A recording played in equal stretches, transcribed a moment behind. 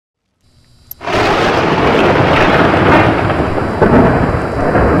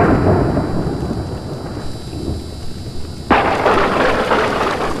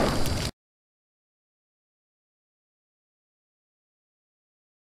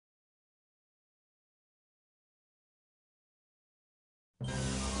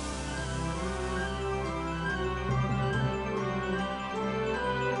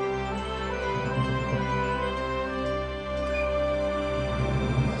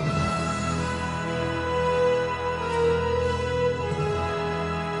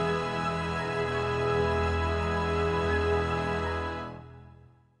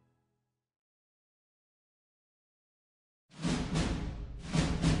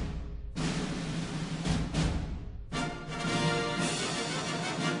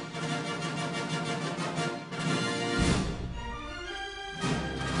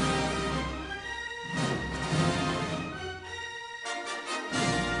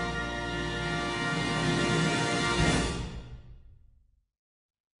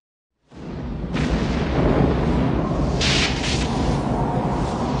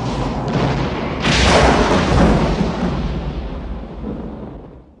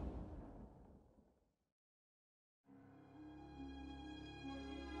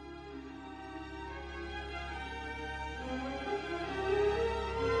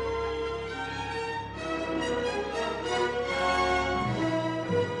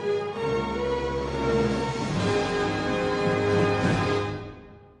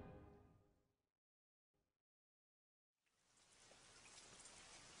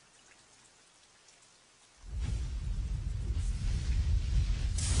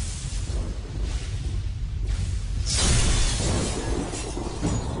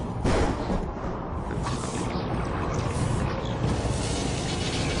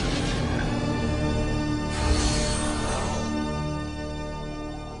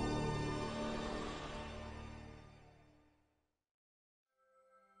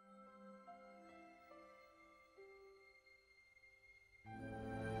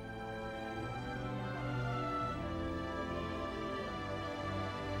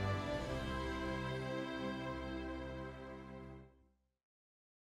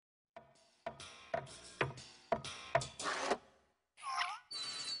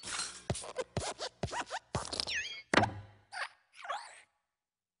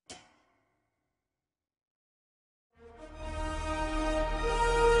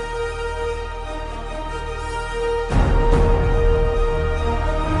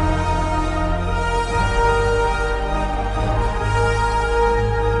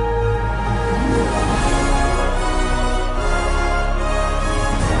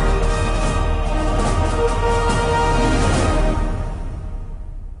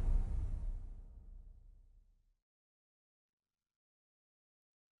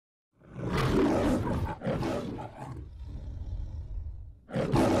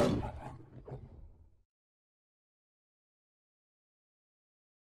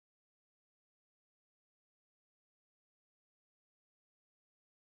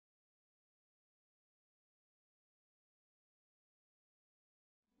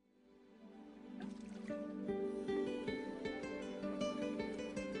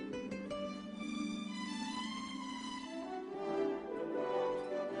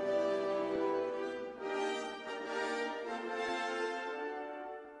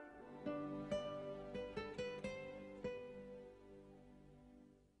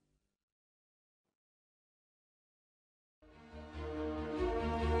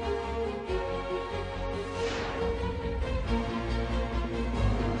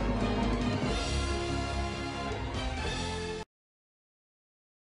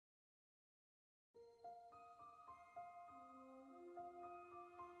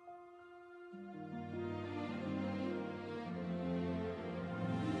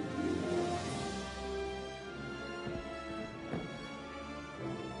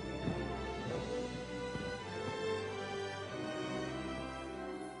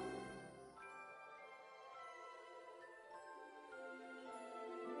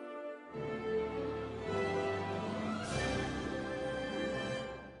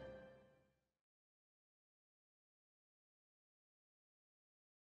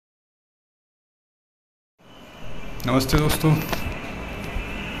नमस्ते दोस्तों,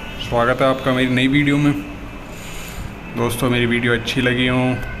 स्वागत है आपका मेरी नई वीडियो में। दोस्तों, मेरी वीडियो अच्छी लगी हो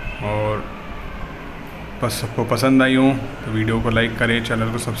और बस सबको पसंद आई हो तो वीडियो को लाइक करें,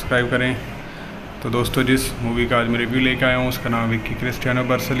 चैनल को सब्सक्राइब करें। तो दोस्तों, जिस मूवी का आज मैं रिव्यू लेकर आया हूँ उसका नाम Vicky Cristiano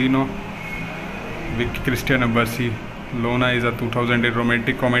Barcelona. Vicky Cristiano Barcelona is a 2008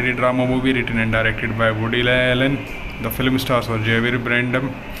 romantic comedy drama movie written and directed by Woody Allen. The film stars were Javier,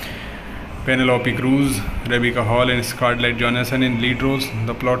 Bardem, Penelope Cruz, Rebecca Hall and Scarlett Johansson in lead roles.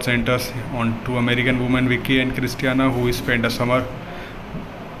 The plot centers on two American women, Vicky and Cristina, who spend a summer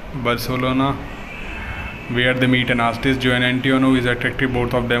Barcelona, where they meet an artist, Joan Antonio, who is attractive.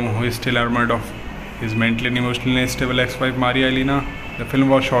 Both of them who is still enamored of his mentally and emotionally unstable ex-wife Maria Elena. The film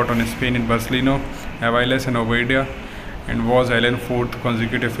was shot on Spain in Barcelona, Aviles and Ovadia, and was Allen's fourth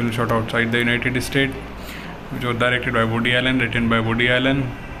consecutive film shot outside the United States, which was directed by Woody Allen, written by Woody Allen,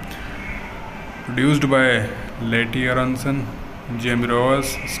 produced by Letty Aronson, Jamie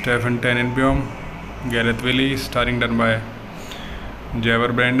Rose, Stephen Tenenbaum, Gareth Willie, starring done by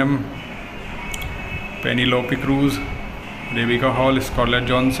Javier Bardem, Penelope Cruz, Rebecca Hall, Scarlett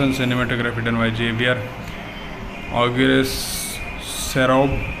Johansson. Cinematography done by Javier Augures Serob,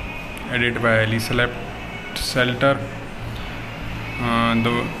 edited by Elizabeth Selter.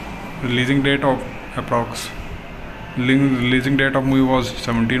 The releasing date of movie was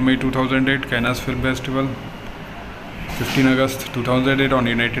 17 May 2008, Cannes Film Festival, 15 August 2008 on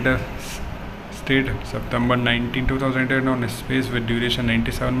United States, September 19, 2008 on Space with duration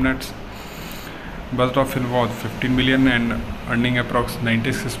 97 minutes. Budget of film was 15 million and earning approx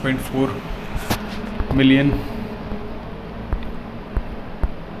 96.4 million.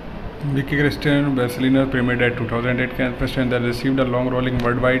 Vicky Cristina Barcelona premiered at 2008 Cannes Festival and that received a long rolling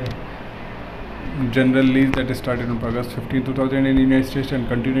worldwide general release that started on August 15, 2000 in the United States and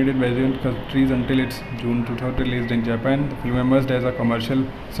continued in various countries until its June 2000 released in Japan. The film emerged as a commercial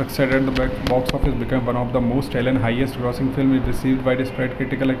success at the box office, became one of the most highest grossing films. It received widespread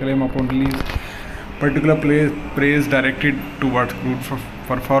critical acclaim upon release. Particular praise directed towards good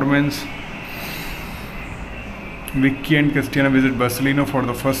performance. Vicky and Cristina visit Barcelona for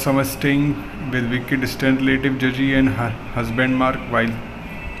the first summer, staying with Vicky's distant relative Gigi and her husband Mark. While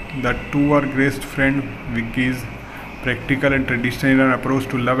the two are great friends, Vicky's practical and traditional approach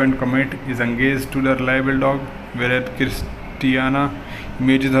to love and commit is engaged to the reliable dog, whereas Cristina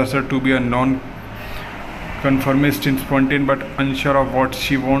imagines herself to be a non-conformist, spontaneous but unsure of what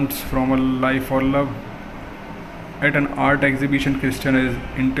she wants from a life or love. At an art exhibition, Cristina is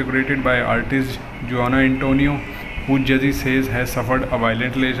integrated by artist Joana Antonio, who judge says has suffered a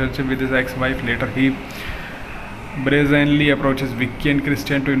violent relationship with his ex-wife. Later, he brazenly approaches Vicky and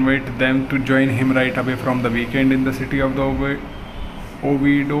Christian to invite them to join him right away from the weekend in the city of the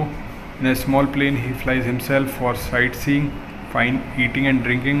Oviedo. In a small plane, he flies himself for sightseeing, fine eating and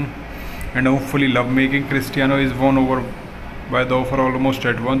drinking, and hopefully lovemaking. Cristiano is won over by the offer almost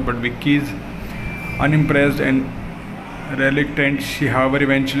at once, but Vicky is unimpressed and reluctant. She, however,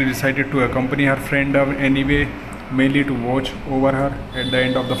 eventually decided to accompany her friend anyway, mainly to watch over her. At the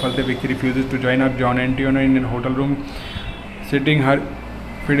end of the first day, Vicky refuses to join her John Antonio in a hotel room, sitting her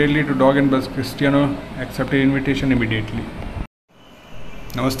fidelity to dog and bus. Cristiano accepted invitation immediately.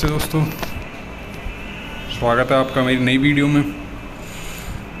 नमस्ते दोस्तों, स्वागत है आपका मेरी नई video में।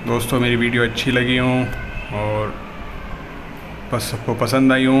 दोस्तों, मेरी वीडियो अच्छी लगी हो और बस सबको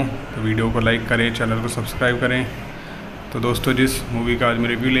पसंद आई हो तो वीडियो को लाइक करें, चैनल को सब्सक्राइब करें। तो दोस्तों, जिस मूवी का आज मैं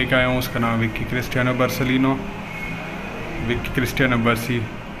रिव्यू लेकर आया हूँ उसका नाम Vicky Cristiano Barcelona. Vicky Cristiano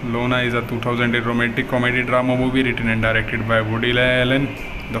Barcelona is a 2008 romantic comedy drama movie written and directed by Woody Allen.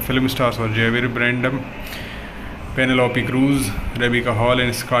 The film stars Javier, Bardem, Penelope Cruz, Rebecca Hall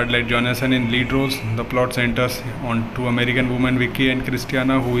and Scarlett Johansson in lead roles. The plot centers on two American women, Vicky and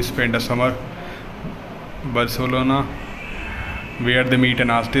Cristina, who spend a summer in Barcelona, where they meet an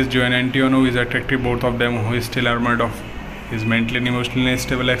artist, Joan Antonio, who is attractive. Both of them who is still enamored of his mentally and emotionally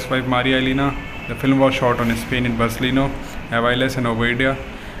unstable ex-wife, Maria Elena. The film was shot in Spain in Barcelona, Aviles and Oviedo,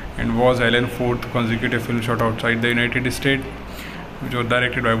 and was Allen's fourth consecutive film shot outside the United States, which was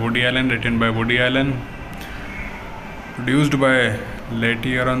directed by Woody Allen, written by Woody Allen, produced by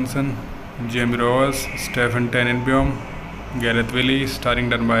Letty Aronson, Jamie Rose, Stephen Tenenbaum, Gareth Willie, starring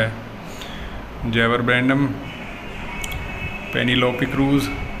done by Javier Bardem, Penelope Cruz,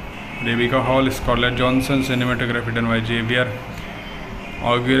 Rebecca Hall, Scarlett Johansson. Cinematography done by Javier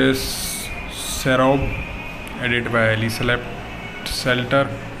August Serob, edited by Elizabeth Selter.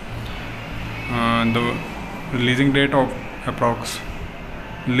 The releasing date of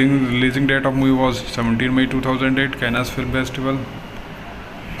movie was 17 May 2008, Cannes Film Festival,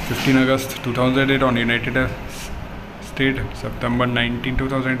 15 August 2008 on United States, September 19,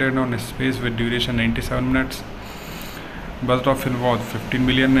 2008 on Space with duration 97 minutes. Budget of film was 15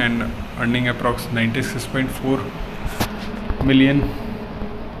 million and earning approx 96.4 million.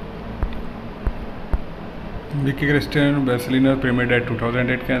 Vicky Cristina Barcelona premiered at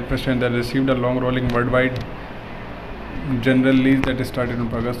 2008 Cannes Festival that received a long-rolling worldwide general release that started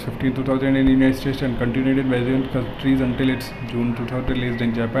on August 15, 2000 in the United States and continued in various countries until its June 2000 released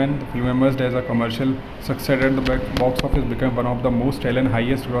in Japan. The film emerged as a commercial success at the box office, became one of the most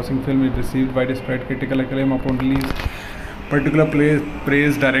highest-grossing films. It received widespread critical acclaim upon release. Particular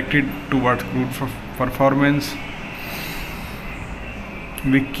praise directed towards good performance.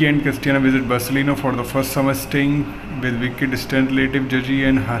 Vicky and Cristina visit Barcelona for the first summer, staying with Vicky's distant relative Gigi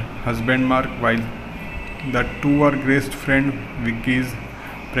and her husband Mark. While the two are great friends, Vicky's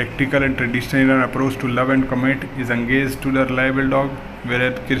practical and traditional approach to love and commit is engaged to the reliable dog,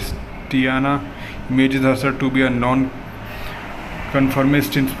 whereas Cristina imagines herself to be a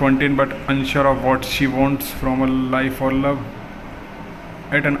non-conformist, spontaneous but unsure of what she wants from a life or love.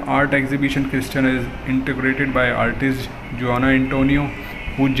 At an art exhibition, Cristina is interrogated by artist Joan Antonio,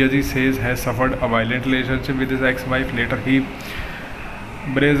 who judge says has suffered a violent relationship with his ex-wife. Later, he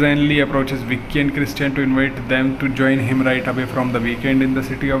brazenly approaches Vicky and Christian to invite them to join him right away from the weekend in the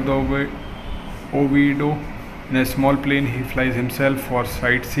city of the Oviedo. In a small plane, he flies himself for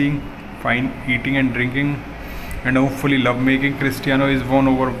sightseeing, fine eating and drinking, and hopefully lovemaking. Cristiano is won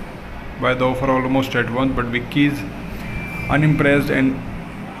over by the offer almost at once, but Vicky is unimpressed and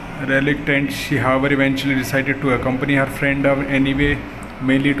reluctant. She, however, eventually decided to accompany her friend anyway,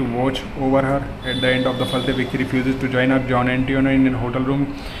 mainly to watch over her. At the end of the first day, Vicky refuses to join her John Antonio in a hotel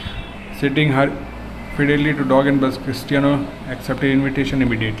room, sitting her fidelity to dog and bus. Cristiano accepted invitation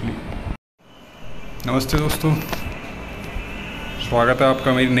immediately. नमस्ते दोस्तों, स्वागत है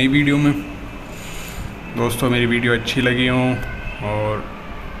आपका मेरी नई video में। दोस्तों, मेरी वीडियो अच्छी लगी हो और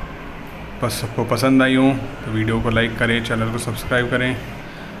बस सबको पसंद आई हो तो वीडियो को लाइक करें, चैनल को सब्सक्राइब करें।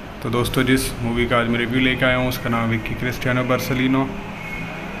 तो दोस्तों, जिस मूवी का आज मैं रिव्यू लेकर आया हूँ उसका नाम Vicky Cristiano Barcelona.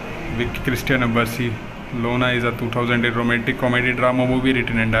 Vicky Cristina Barcelona is a 2008 romantic comedy drama movie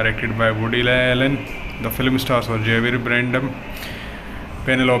written and directed by Woody Allen. The film stars Javier Bardem,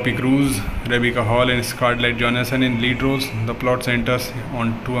 Penelope Cruz, Rebecca Hall and Scarlett Johansson in lead roles. The plot centers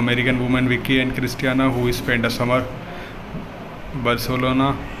on two American women, Vicky and Cristina, who spend a summer in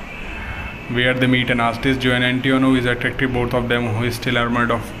Barcelona, where they meet an artist, Joan Antonio, who is attractive. Both of them who is still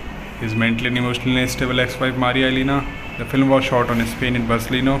enamored of his mentally and emotionally unstable ex-wife, Maria Elena. The film was shot in Spain in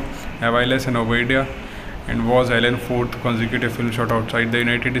Barcelona, Aviles and Oviedo, and was Allen's fourth consecutive film shot outside the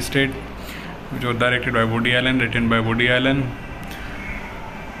United States, which was directed by Woody Allen, written by Woody Allen,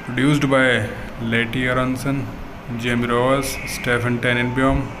 produced by Letty Aronson, Jamie Rowers, Stephen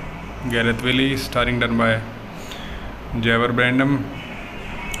Tenenbaum, Gareth Willie, starring done by Javier Bardem,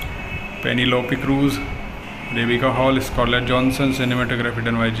 Penelope Cruz, Rebecca Hall, Scarlett Johansson, cinematography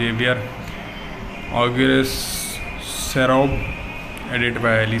done by Javier, August Serob, edited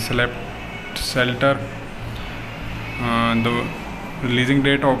by Elizabeth Selter. The releasing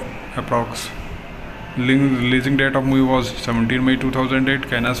date of movie was 17 May 2008,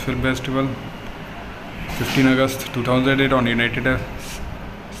 Cannes Film Festival, 15 August 2008 on United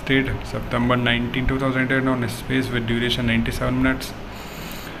States, September 19, 2008 on Space with duration 97 minutes.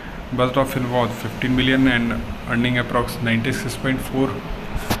 Budget of film was 15 million and earning approx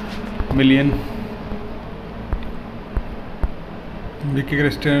 96.4 million. Vicky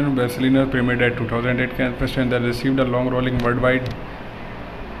Cristina Barcelona premiered at 2008 Cannes Festival that received a long rolling worldwide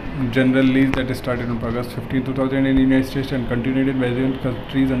general release that started on August 15, 2000 in the United States and continued in various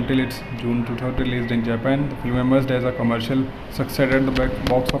countries until its June 2000 released in Japan. The film emerged as a commercial success at the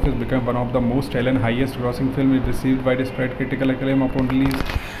box office, became one of the most highest grossing films. It received widespread critical acclaim upon release.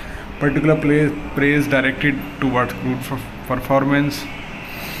 Particular praise directed towards good performance.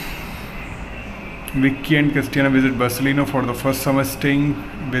 Vicky and Cristina visit Barcelona for the first summer, staying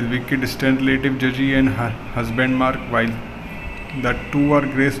with Vicky's distant relative Gigi and her husband Mark. While the two are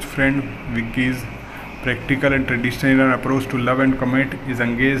great friends, Vicky's practical and traditional approach to love and commit is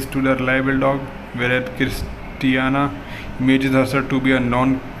engaged to the reliable dog, whereas Cristina imagines herself to be a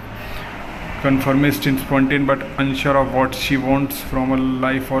non-conformist, spontaneous but unsure of what she wants from a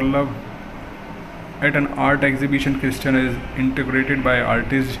life or love. At an art exhibition, Cristina is integrated by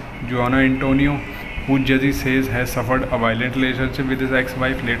artist Joanna Antonio, who Jesse says has suffered a violent relationship with his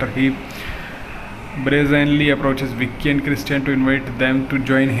ex-wife. Later, he brazenly approaches Vicky and Cristina to invite them to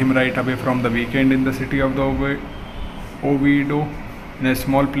join him right away from the weekend in the city of the Oviedo. In a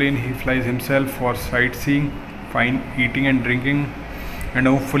small plane, he flies himself for sightseeing, fine eating and drinking, and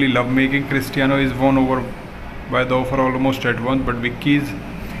hopefully lovemaking. Cristina is won over by the offer almost at once, but Vicky is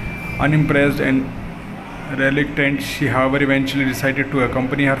unimpressed and reluctant. She, however, eventually decided to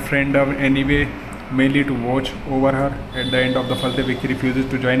accompany her friend anyway, mainly to watch over her. At the end of the first day, Vicky refuses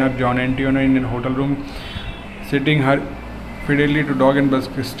to join her John Antonio in a hotel room, sitting her fidelity to dog, and but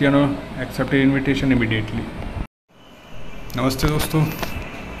Cristina accepted invitation immediately. नमस्ते दोस्तों,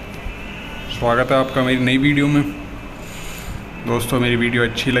 स्वागत है आपका मेरी नई video में। दोस्तों, मेरी वीडियो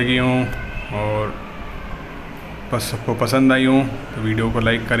अच्छी लगी हो और बस सबको पसंद आई हो तो वीडियो को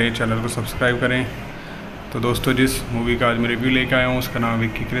लाइक करें, चैनल को सब्सक्राइब करें। तो दोस्तों, जिस मूवी का आज मैं रिव्यू लेकर आया हूँ उसका नाम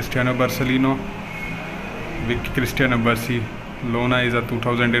Vicky Cristiano Barcelona. Vicky Cristina Barcelona is a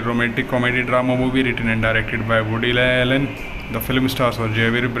 2008 romantic comedy drama movie written and directed by Woody Allen. The film stars were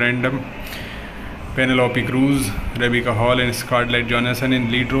Javier Bardem, Penelope Cruz, Rebecca Hall, and Scarlett Johansson in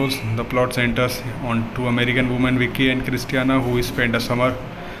lead roles. The plot centers on two American women, Vicky and Cristina, who spend a summer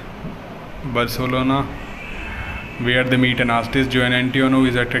in Barcelona, where they meet an artist, Joan Antonio, who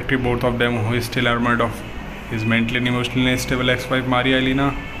is attractive. Both of them who is still enamored of his mentally and emotionally unstable ex-wife Maria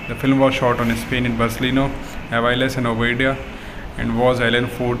Elena. The film was shot in Spain in Barcelona, Aviles and Oviedo, and was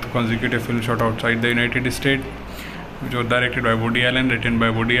Allen's fourth consecutive film shot outside the United States, which was directed by Woody Allen, written by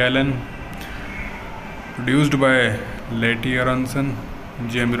Woody Allen, produced by Letty Aronson,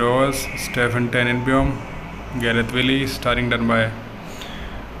 Jamie Rowers, Stephen Tenenbaum, Gareth Willie, starring done by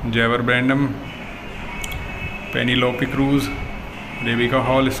Javier Bardem, Penelope Cruz, Rebecca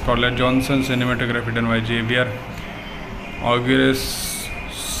Hall, Scarlett Johansson, cinematography done by Javier, August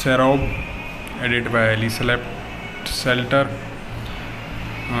Serob, edited by Elizabeth Selter.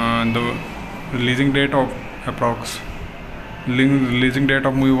 The releasing date of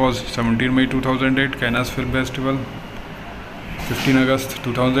movie was 17 May 2008, Cannes Film Festival, 15 August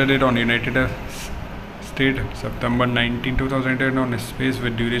 2008 on United States, September 19, 2008 on Space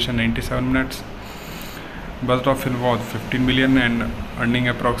with duration 97 minutes. Budget of film was 15 million and earning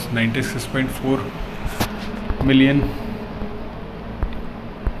approx 96.4 million.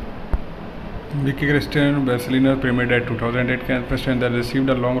 Vicky Cristina Barcelona premiered at 2008 Cannes Festival that received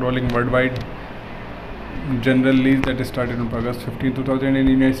a long rolling worldwide general release that started on August 15, 2000 in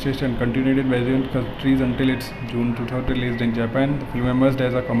the United States and continued in various countries until its June 2000 released in Japan. The film emerged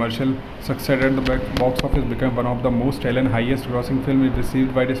as a commercial success at the box office, became one of the most highest grossing films. It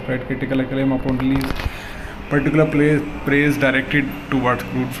received widespread critical acclaim upon release. Particular praise directed towards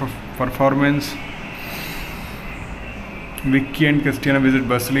good performance. Vicky and Cristina visit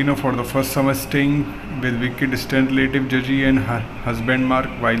Barcelona for the first summer, staying with Vicky's distant relative Gigi and her husband Mark.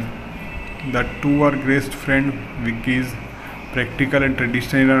 While The two are best friends. Vicky's practical and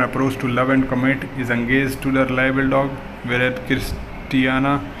traditional approach to love and commit is engaged to the reliable dog, whereas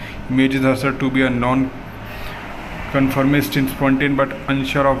Christiana imagines herself to be a non-conformist, spontaneous but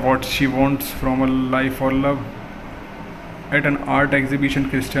unsure of what she wants from a life or love. At an art exhibition,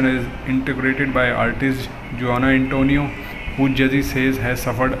 Christiana is interrogated by artist Joanna Antonio, who judges says has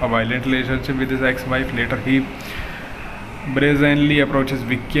suffered a violent relationship with his ex-wife. Later, he brazenly approaches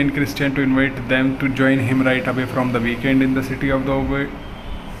Vicky and Christian to invite them to join him right away from the weekend in the city of the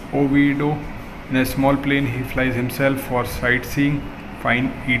Oviedo. In a small plane, he flies himself for sightseeing,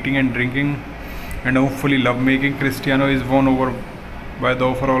 fine eating and drinking, and hopefully lovemaking. Cristiano is won over by the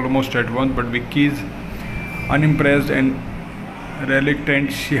offer almost at once, but Vicky is unimpressed and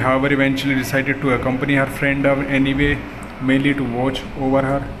reluctant. She, however, eventually decided to accompany her friend anyway, mainly to watch over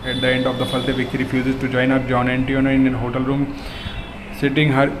her. At the end of the first day, Vicky refuses to join up John Antonio in a hotel room,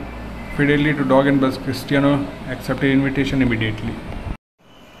 sitting her fidelity to dog, and bus Cristiano accepted invitation immediately.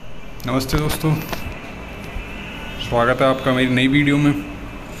 नमस्ते दोस्तों, स्वागत है आपका मेरी नई video में।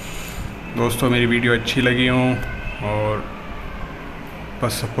 दोस्तों, मेरी वीडियो अच्छी लगी हो और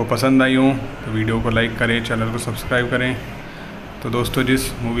बस सबको पसंद आई हो तो वीडियो को लाइक करें, चैनल को सब्सक्राइब करें। तो दोस्तों,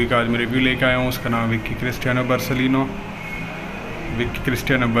 जिस मूवी का आज मैं रिव्यू लेकर आया हूँ उसका नाम Vicky Cristiano Barcelona. Vicky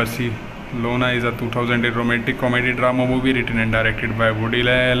Cristina Barcelona is a 2008 romantic comedy drama movie written and directed by Woody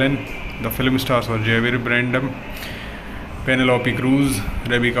Allen. The film stars Javier, Bardem, Penelope Cruz,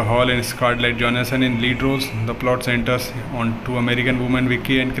 Rebecca Hall, and Scarlett Johansson in lead roles. The plot centers on two American women,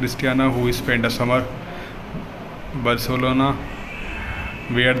 Vicky and Cristina, who spend a summer in Barcelona,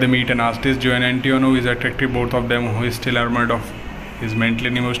 where they meet an artist, Joan Antonio, who is attractive. Both of them who is still enamored of his mentally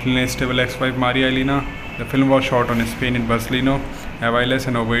and emotionally unstable ex-wife Maria Elena. The film was shot in Spain in Barcelona, Aviles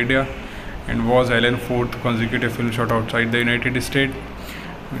and Oviedo, and was Allen's fourth consecutive film shot outside the United States,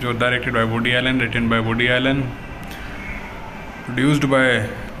 which was directed by Woody Allen, written by Woody Allen, produced by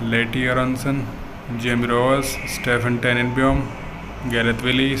Letty Aronson, Jamie Rose, Stephen Tenenbaum, Gareth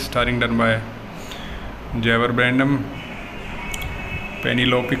Willie, starring done by Javier Bardem,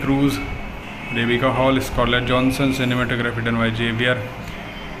 Penelope Cruz, Rebecca Hall, Scarlett Johansson. Cinematography done by Javier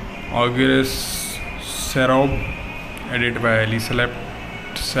August Serob, edited by Elizabeth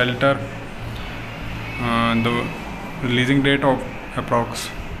Selter. The releasing date of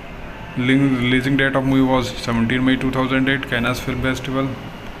movie was 17 May 2008, Cannes Film Festival,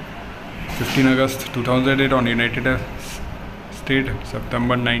 15 August 2008 on United States,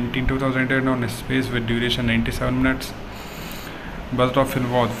 September 19, 2008 on Space, with duration 97 minutes. Budget of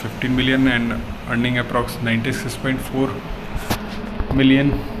film was 15 million and earning approx 96.4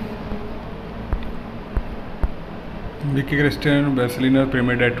 million. Vicky Cristina Barcelona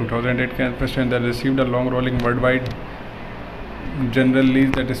premiered at 2008 Cannes Festival that received a long-rolling worldwide general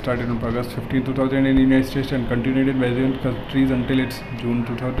release that started on August 15, 2000 in the United States and continued in various countries until its June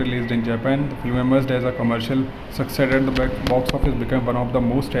 2000 released in Japan. The film emerged as a commercial success at the box office, became one of the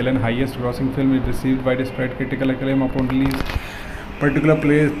most highest-grossing films. It received widespread critical acclaim upon release. Particular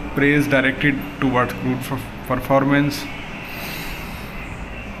praise directed towards good performance.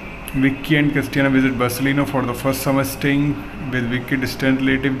 Vicky and Cristina visit Barcelona for the first summer, staying with Vicky's distant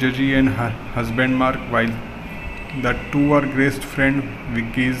relative Gigi and her husband Mark. While the two are best friends,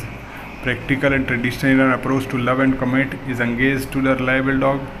 Vicky's practical and traditional approach to love and commit is engaged to the reliable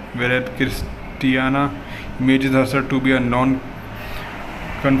dog, whereas Cristina imagines herself to be a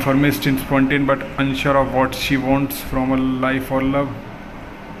non-conformist, spontaneous but unsure of what she wants from a life or love.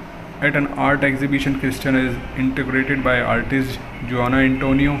 At an art exhibition, Christiana is interrogated by artist Joanna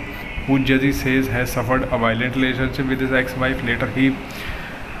Antonio, who judges says has suffered a violent relationship with his ex-wife. Later, he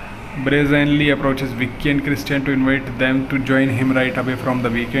brazenly approaches Vicky and Christian to invite them to join him right away from the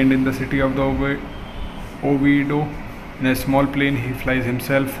weekend in the city of the Oviedo. In a small plane, he flies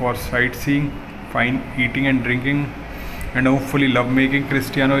himself for sightseeing, fine eating and drinking, and hopefully lovemaking.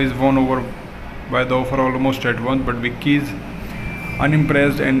 Cristiano is won over by the offer almost at once, but Vicky is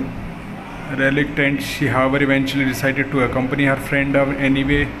unimpressed and reluctant. She, however, eventually decided to accompany her friend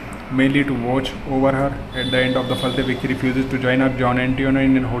anyway, mainly to watch over her. At the end of the first day, Vicky refuses to join up John Antonio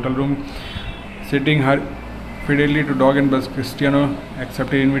in a hotel room, sitting her fidelity to dog, and bus Cristiano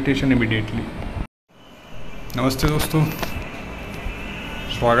accepted invitation immediately. नमस्ते दोस्तों,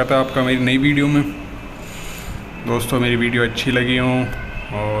 स्वागत है आपका मेरी नई video में। दोस्तों, मेरी वीडियो अच्छी लगी हो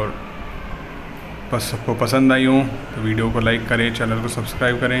और बस सबको पसंद आई हो तो वीडियो को लाइक करें, चैनल को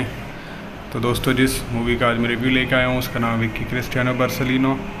सब्सक्राइब करें। तो दोस्तों, जिस मूवी का आज मैं रिव्यू लेकर आया हूँ उसका नाम Vicky Cristiano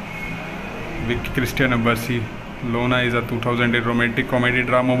Barcelona. Vicky Cristina Barcelona is a 2008 romantic comedy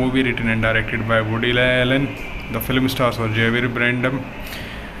drama movie written and directed by Woody Allen. The film stars Javier Bardem,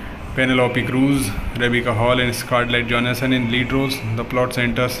 Penelope Cruz, Rebecca Hall, and Scarlett Johansson in lead roles. The plot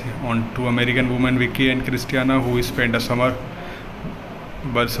centers on two American women, Vicky and Cristina, who spend a summer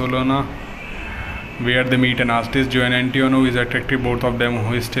Barcelona, where they meet an artist, Joan Antonio, who is attractive, both of them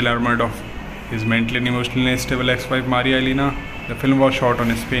who is still enamored of his mentally and emotionally unstable ex-wife Maria Elena. The film was shot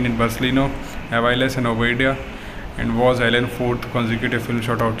on Spain in Barcelona, Aviles and Ovadia, and was Allen's fourth consecutive film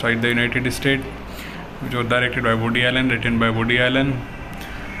shot outside the United States, which was directed by Woody Allen, written by Woody Allen,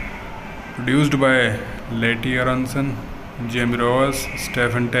 produced by Letty Aronson, Jamie Rose,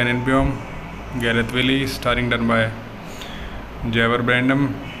 Stephen Tenenbaum, Gareth Willie, starring done by Javier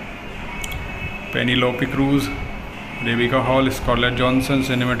Bardem, Penelope Cruz, Rebecca Hall, Scarlett Johansson,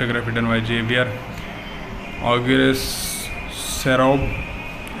 cinematography done by Javier Augustus Serob,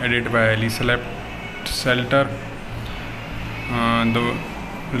 edited by Elizabeth Selter. The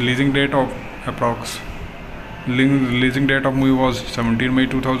releasing date of movie was 17 May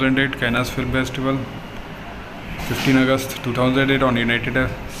 2008, Cannes Film Festival, 15 August 2008 on United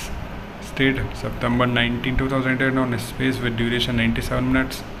States, September 19, 2008 on Space with duration 97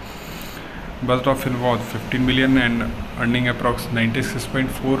 minutes. Budget of film was 15 million and earning approx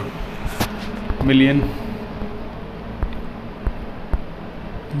 96.4 million.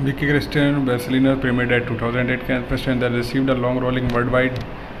 Vicky Cristina Barcelona premiered at 2008 Cannes Festival that received a long rolling worldwide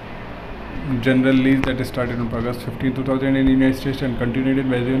general release that started on August 15, 2000 in the United States and continued in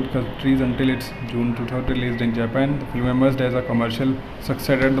various countries until its June 2000 released in Japan. The film emerged as a commercial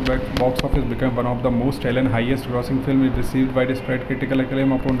success at the box office, became one of the most and highest grossing films. It received widespread critical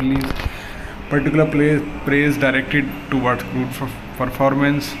acclaim upon release. Particular praise directed towards good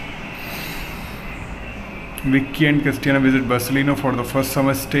performance. Vicky and Cristina visit Barcelona for the first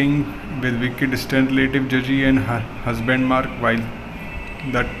summer, staying with Vicky's distant relative Gigi and her husband Mark. While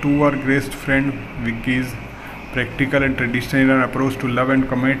the two are great friends, Vicky's practical and traditional approach to love and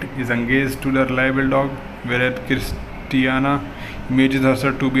commit is engaged to the reliable dog, whereas Cristina imagines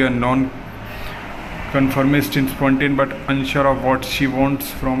herself to be a non-conformist, spontaneous but unsure of what she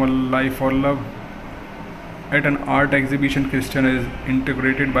wants from a life or love. At an art exhibition, Cristina is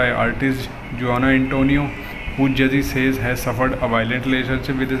integrated by artist Joan Antonio, who Jesse says has suffered a violent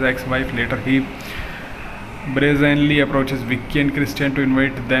relationship with his ex-wife. Later, he brazenly approaches Vicky and Cristina to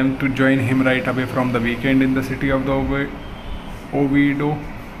invite them to join him right away from the weekend in the city of the Oviedo.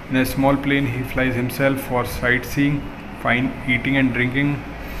 In a small plane, he flies himself for sightseeing, fine eating and drinking,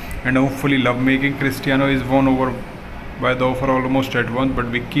 and hopefully lovemaking. Cristina is won over by the offer almost at once, but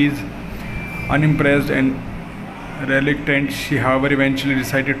Vicky is unimpressed and reluctant. She, however, eventually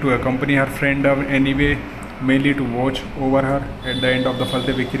decided to accompany her friend anyway, mainly to watch over her. At the end of the first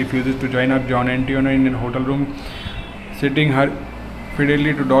day, Vicky refuses to join her Joan Antonio in a hotel room, sitting her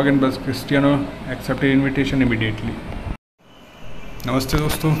fidelity to dog, and but Cristina accepted invitation immediately. नमस्ते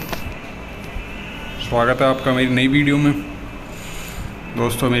दोस्तों, स्वागत है आपका मेरी नई video में।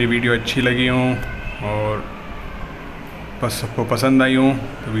 दोस्तों, मेरी वीडियो अच्छी लगी हो और बस सबको पसंद आई हो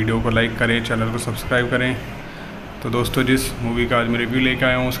तो वीडियो को लाइक करें, चैनल को सब्सक्राइब करें। तो दोस्तों, जिस मूवी का आज मैं रिव्यू लेकर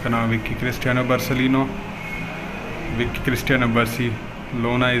आया हूँ उसका नाम Vicky Cristiano Barcelona. Vicky Cristina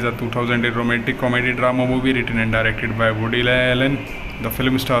Barcelona is a 2008 romantic comedy drama movie written and directed by Woody Allen. The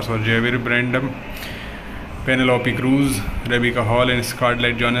film stars were Javier Bardem, Penelope Cruz, Rebecca Hall, and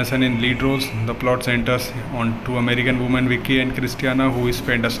Scarlett Johansson in lead roles. The plot centers on two American women, Vicky and Cristina, who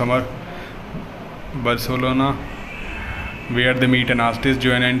spend a summer Barcelona, where they meet an artist,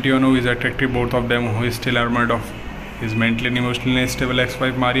 Joan Antonio, who is attractive, both of them who is still enamored of his mentally and emotionally unstable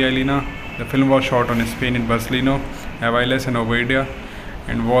ex-wife Maria Elena. The film was shot on Spain in Barcelona, Aviles and Ovadia,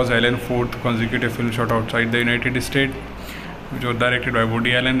 and was Allen's fourth consecutive film shot outside the United States, which was directed by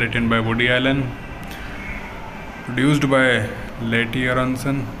Woody Allen, written by Woody Allen, produced by Letty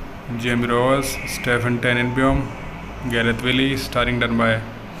Aronson, Jamie Rose, Stephen Tenenbaum, Gareth Willie, starring done by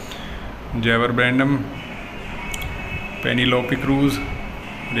Javier Bardem, Penelope Cruz,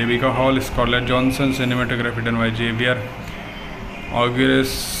 Rebecca Hall, Scarlett Johansson, cinematography done by Javier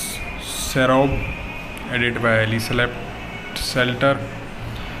Augustus Serob, edited by Elizabeth Selter.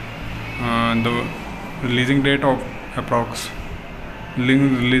 The releasing date of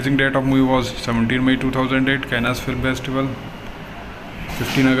movie was 17 May 2008, Cannes Film Festival,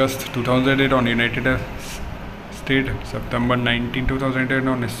 15 August 2008 on United States, September 19, 2008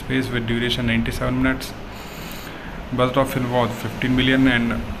 on Space with duration 97 minutes. Budget of film was 15 million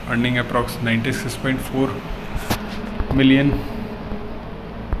and earning approx 96.4 million.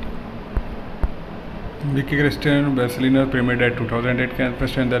 Vicky Cristina Barcelona premiered at 2008 Cannes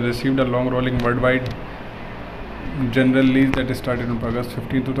Festival that received a long rolling worldwide general lease that started on August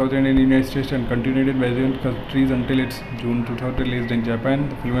 15, 2000 in the United States and continued in various countries until its June 2000 released in Japan.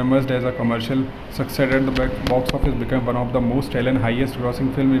 The film emerged as a commercial success at the box office, became one of the most highest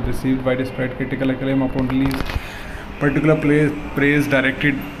grossing films. It received widespread critical acclaim upon release. Particular praise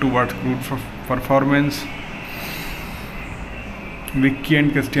directed towards good performance. Vicky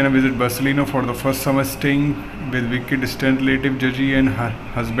and Cristina visit Barcelona for the first summer, staying with Vicky's distant relative Javier and her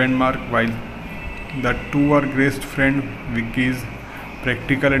husband Mark. While the two are great friends, Vicky's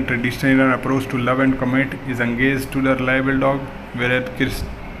practical and traditional approach to love and commitment is engaged to the reliable dog, whereas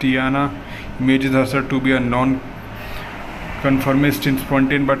Cristina imagines herself to be a non-conformist,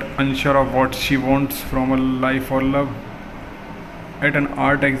 spontaneous but unsure of what she wants from a life or love. At an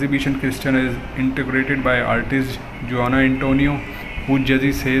art exhibition, Cristina is interrogated by artist Joanna Antonio, who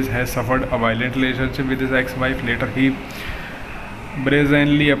Jesse says has suffered a violent relationship with his ex-wife. Later, he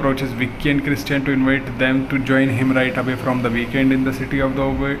brazenly approaches Vicky and Cristina to invite them to join him right away from the weekend in the city of the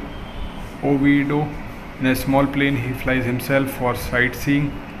Oviedo. In a small plane, he flies himself for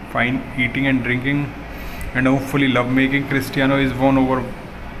sightseeing, fine eating and drinking, and hopefully lovemaking. Cristina is won over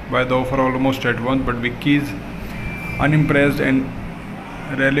by the offer almost at once, but Vicky is unimpressed and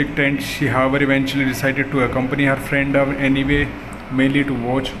reluctant. She, however, eventually decided to accompany her friend anyway, mainly to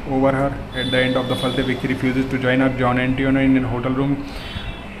watch over her. At the end of the first day, Vicky refuses to join her John Antonio in a hotel room,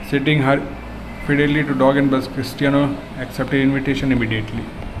 sitting her fidelity to dog and bus. Cristina accepted invitation immediately.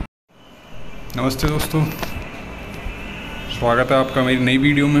 नमस्ते दोस्तों, स्वागत है आपका मेरी नई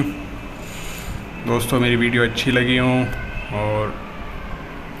video में। दोस्तों, मेरी वीडियो अच्छी लगी हो और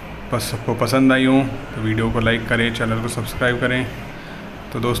बस सबको पसंद आई हो तो वीडियो को लाइक करें, चैनल को सब्सक्राइब करें।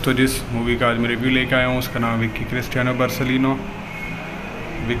 तो दोस्तों, जिस मूवी का आज मैं रिव्यू लेकर आया हूँ उसका नाम Vicky Cristiano Barcelona.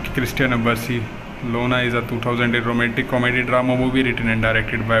 Vicky Cristina Barcelona is a 2008 romantic comedy drama movie written and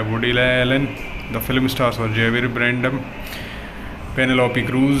directed by Woody Allen. The film stars Javier, Bardem, Penelope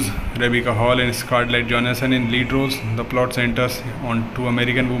Cruz, Rebecca Hall and Scarlett Johansson in lead roles. The plot centers on two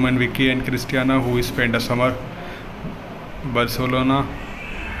American women, Vicky and Cristina, who spend a summer in Barcelona,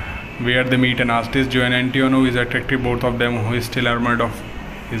 where they meet an artist, Joan Antonio, who is attractive. Both of them who is still enamored of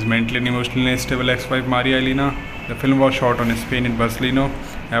his mentally and emotionally unstable ex-wife Maria Elena. The film was shot in Spain in Barcelona,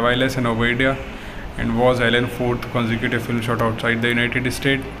 Aviles and Oviedo, and was Allen's fourth consecutive film shot outside the United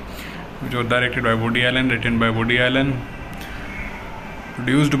States, which was directed by Woody Allen, written by Woody Allen,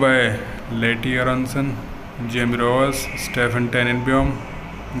 produced by Letty Aronson, Jamie Rose, Stephen Tenenbaum,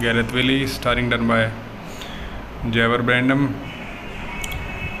 Gareth Willie, starring done by Javier Bardem,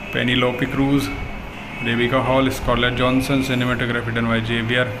 Penelope Cruz, Rebecca Hall, Scarlett Johansson. Cinematography done by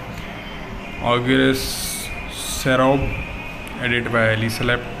Javier August Serob, edited by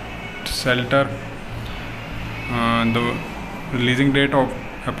Elizabeth Selter. The releasing date of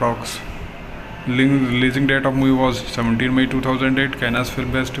movie was 17 May 2008, Cannes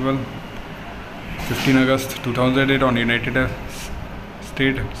Film Festival, 15 August 2008 on United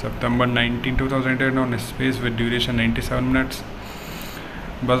States, September 19, 2008 on Space with duration 97 minutes.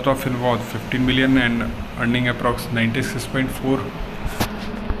 Budget of film was 15 million and earning approx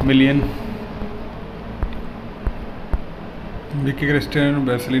 96.4 million. Vicky Cristina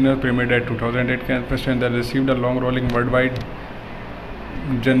Barcelona premiered at 2008 Cannes Festival that received a long-rolling worldwide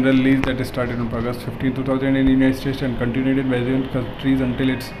general release that started on August 15, 2000 in the United States and continued in various countries until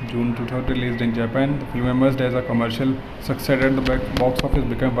its June 2000 released in Japan. The film emerged as a commercial success at the box office,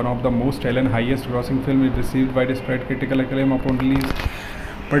 became one of the most highest grossing films. It received widespread critical acclaim upon release.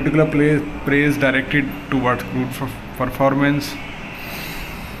 Particular praise directed towards good performance.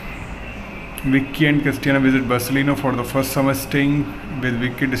 Vicky and Cristina visit Barcelona for the first summer, staying with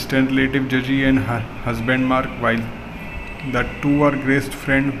Vicky's distant relative Javier and her husband Mark. While the two are great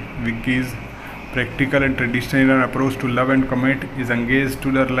friends, Vicky's practical and traditional approach to love and commitment is engaged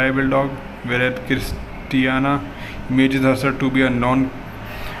to the reliable dog, whereas Cristina imagines herself to be a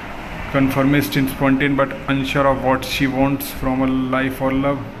non-conformist, spontaneous but unsure of what she wants from a life or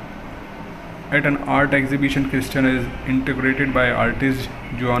love. At an art exhibition, Cristina is interrogated by artist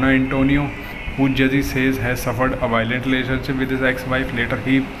Joanna Antonio, who Jesse says has suffered a violent relationship with his ex-wife. Later,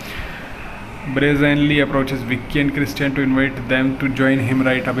 he brazenly approaches Vicky and Cristina to invite them to join him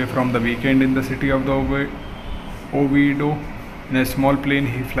right away from the weekend in the city of the Oviedo. In a small plane,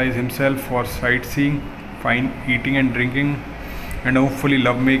 he flies himself for sightseeing, fine eating and drinking, and hopefully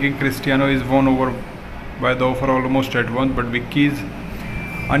lovemaking. Cristina is won over by the offer almost at once, but Vicky is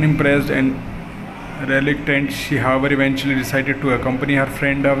unimpressed and reluctant. She, however, eventually decided to accompany her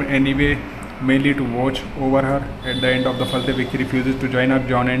friend anyway, mainly to watch over her. At the end of the first day, Vicky refuses to join her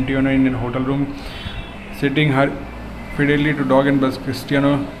John Antonio in a hotel room, sitting her fidelity to dog and bus.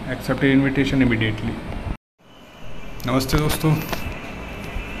 Cristina accepted invitation immediately. नमस्ते दोस्तों,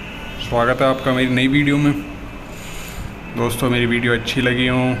 स्वागत है आपका मेरी नई video में। दोस्तों मेरी वीडियो अच्छी लगी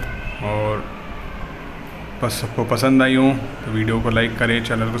हो और बस सबको पसंद आई हो तो वीडियो को लाइक करें,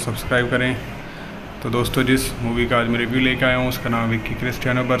 चैनल को सब्सक्राइब करें। तो दोस्तों जिस मूवी का आज मैं रिव्यू लेकर आया हूँ उसका नाम Vicky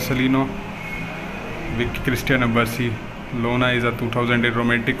Cristiano Barcelona. Vicky Cristiano Barcelona is a 2008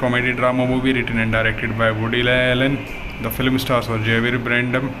 romantic comedy drama movie written and directed by Woody Allen. The film stars were Javier,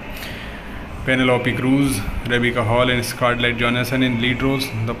 Bardem, Penelope Cruz, Rebecca Hall and Scarlett Johansson in lead roles.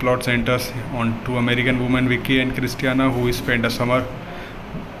 The plot centers on two American women, Vicky and Cristina, who spend a summer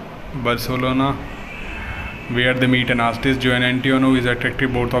in Barcelona, where they meet an artist, Joan Antonio, who is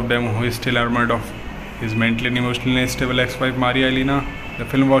attractive. Both of them who is still enamored of his mentally and emotionally unstable ex-wife Maria Elena. The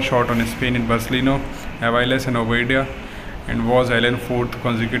film was shot in Spain in Barcelona, Aviles and Ovadia, and was Allen's fourth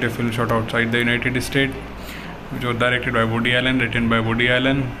consecutive film shot outside the United States, which was directed by Woody Allen, written by Woody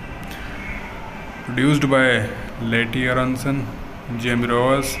Allen, produced by Letty Aronson, Jamie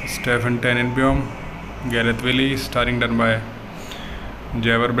Rose, Stephen Tenenbaum, Gareth Willie, starring done by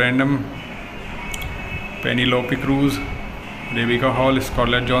Javier Bardem, Penelope Cruz, Rebecca Hall,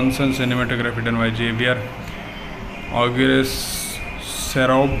 Scarlett Johansson. Cinematography done by Javier Augustus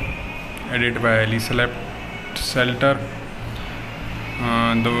Serob, edited by Elizabeth Selter.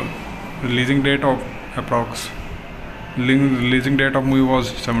 The releasing date of movie was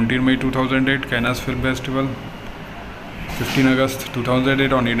 17 May 2008, Cannes Film Festival, 15 August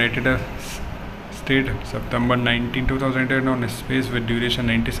 2008 on United States, September 19, 2008 on Space with duration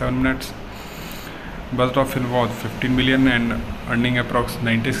 97 minutes. Budget of film was 15 million and earning approx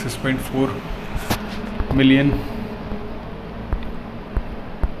 96.4 million.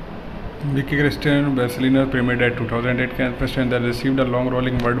 Vicky Cristina Barcelona premiered at 2008 Cannes Festival and that received a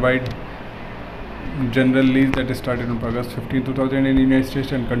long-rolling worldwide general release that started on August 15, 2000 in the United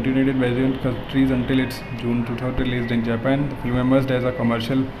States and continued in various countries until its June 2000 released in Japan. The film emerged as a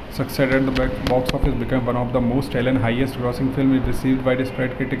commercial success at the box office, became one of the most highest-grossing films. It received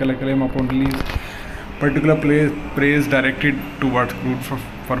widespread critical acclaim upon release. Particular praise directed towards good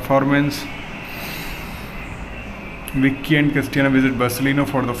performance. Vicky and Cristina visit Barcelona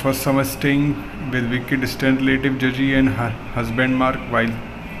for the first summer, staying with Vicky's distant relative Gigi and her husband Mark. While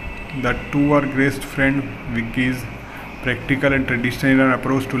the two are great friends, Vicky's practical and traditional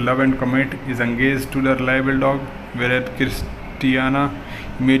approach to love and commit is engaged to the reliable dog, whereas Cristina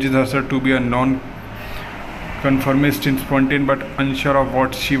imagines herself to be a non-conformist, spontaneous but unsure of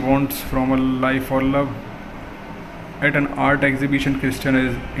what she wants from a life or love. At an art exhibition, Cristina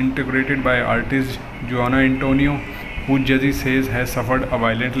is interrogated by artist Joan Antonio, who Jesse says has suffered a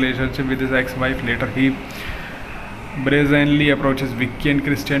violent relationship with his ex-wife. Later, he brazenly approaches Vicky and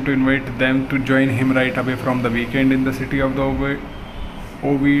Cristina to invite them to join him right away from the weekend in the city of the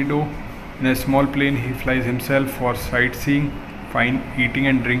Oviedo. In a small plane, he flies himself for sightseeing, fine eating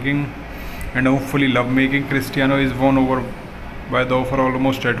and drinking, and hopefully lovemaking. Cristina is won over by the offer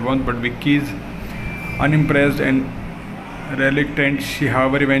almost at once, but Vicky is unimpressed and reluctant. She,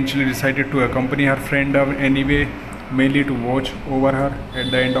 however, eventually decided to accompany her friend anyway, mainly to watch over her. At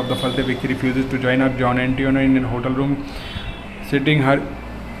the end of the first day, Vicky refuses to join her John Antonio in a hotel room, sitting her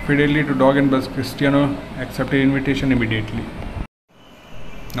fidelity to dog, and but Cristina accepted invitation immediately.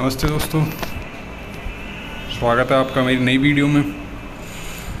 नमस्ते दोस्तों, स्वागत है आपका मेरी नई video में।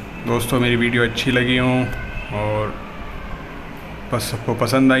 दोस्तों मेरी वीडियो अच्छी लगी हो और बस सबको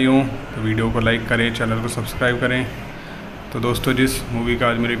पसंद आई हो तो वीडियो को लाइक करें, चैनल को सब्सक्राइब करें। तो दोस्तों जिस मूवी का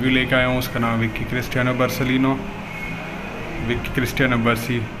आज मैं रिव्यू लेकर आया हूँ उसका नाम Vicky Cristiano Barcelona. Vicky Cristina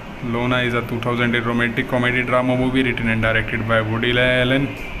Barcelona is a 2008 romantic comedy drama movie written and directed by Woody Allen.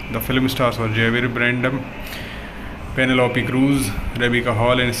 The film stars were Javier Bardem, Penelope Cruz, Rebecca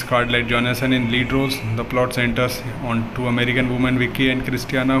Hall and Scarlett Johansson in lead roles. The plot centers on two American women, Vicky and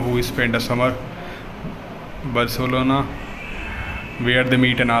Cristina, who spend a summer in Barcelona, where they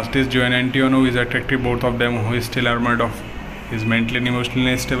meet an artist, Joan Antonio, who is attractive. Both of them who is still enamored of his mentally and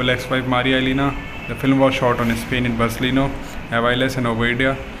emotionally unstable ex-wife Maria Elena. The film was shot in Spain in Barcelona, Aviles and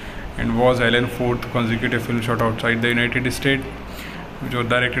Ovadia, and was Allen's fourth consecutive film shot outside the United States, which was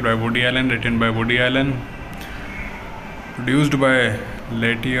directed by Woody Allen, written by Woody Allen, produced by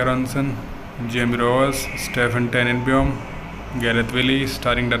Letty Aronson, Jamie Rose, Stephen Tenenbaum, Gareth Willie,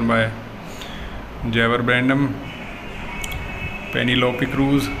 starring done by Javier Bardem, Penelope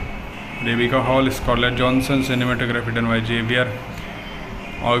Cruz, Rebecca Hall, Scarlett Johansson. Cinematography done by Javier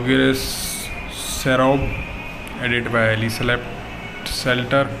Augustus Serob, edited by Elizabeth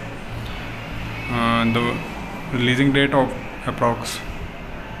Selter. The releasing date of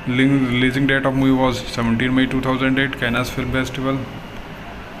movie was 17 May 2008, Cannes Film Festival,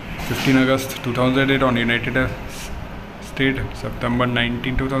 15 August 2008 on United State, September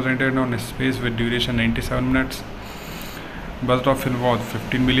 19, 2008 on space with duration 97 minutes. Budget of film was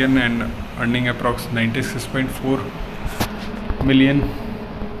 15 million and earning approx 96.4 million.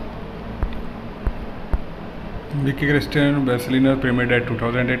 Vicky Cristina Barcelona premiered at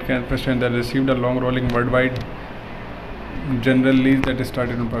 2008 Cannes Festival that received a long rolling worldwide general release that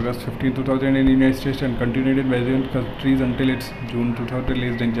started on August 15, 2000 in the United States and continued in various countries until its June 2000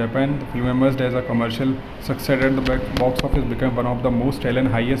 released in Japan. The film emerged as a commercial success at the box office, became one of the most and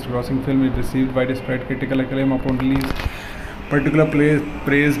highest grossing films. It received widespread critical acclaim upon release. Particular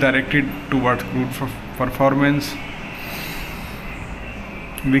praise directed towards good performance.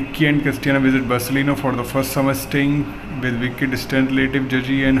 Vicky and Cristina visit Barcelona for the first summer, staying with Vicky's distant relative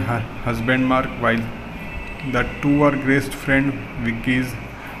Javier and her husband Mark. While the two are great friends, Vicky's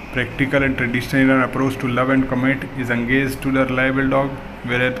practical and traditional approach to love and commit is engaged to the reliable dog,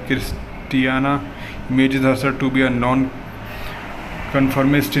 whereas Cristina imagines herself to be a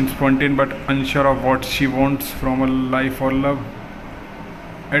non-conformist, spontaneous but unsure of what she wants from a life or love.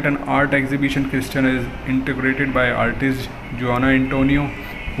 At an art exhibition, Cristina is interrogated by artist Juan Antonio,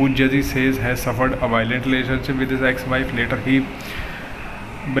 who Jesse says has suffered a violent relationship with his ex-wife. Later, he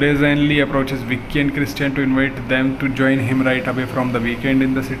brazenly approaches Vicky and Cristina to invite them to join him right away from the weekend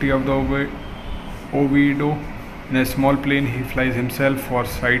in the city of the Oviedo. In a small plane, he flies himself for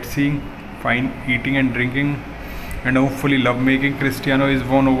sightseeing, fine eating and drinking, and hopefully lovemaking. Cristina is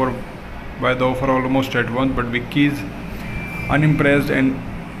won over by the offer almost at once, but Vicky is unimpressed and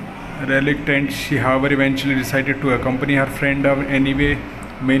reluctant. She, however, eventually decided to accompany her friend anyway,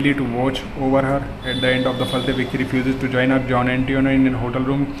 mainly to watch over her. At the end of the first day, Vicky refuses to join her John Antonio in a hotel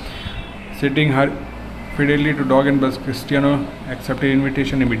room, sitting her fidelity to dog, and but Cristina accepted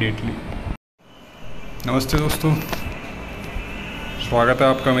invitation immediately. नमस्ते दोस्तों, स्वागत है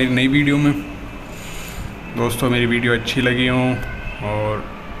आपका मेरी नई video में। दोस्तों, मेरी वीडियो अच्छी लगी हो और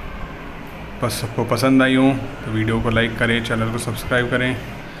बस सबको पसंद आई हो तो वीडियो को लाइक करें, चैनल को सब्सक्राइब करें।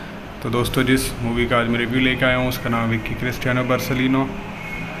 तो दोस्तों, जिस मूवी का आज मैं रिव्यू लेकर आया हूँ उसका नाम Vicky Cristiano Barcelona.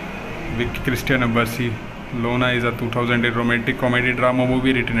 Vicky Cristina Barcelona is a 2008 romantic comedy drama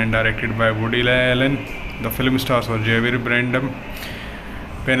movie written and directed by Woody Allen. The film stars Javier, Bardem,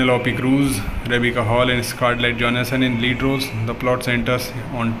 Penelope Cruz, Rebecca Hall, and Scarlett Johansson in lead roles. The plot centers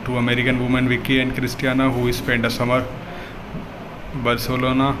on two American women, Vicky and Cristina, who spend a summer in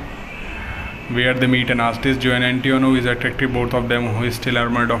Barcelona, where they meet an artist, Juan Antonio, who is attractive. Both of them who is still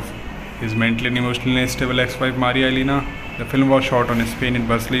enamored of his mentally and emotionally unstable ex-wife Maria Elena. The film was shot in Spain in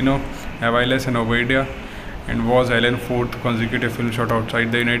Barcelona, Aviles and Oviedo, and was Allen's fourth consecutive film shot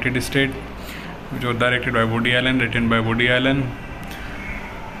outside the United States, which was directed by Woody Allen, written by Woody Allen,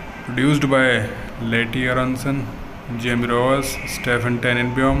 produced by Letty Aronson, Jamie Rose, Stephen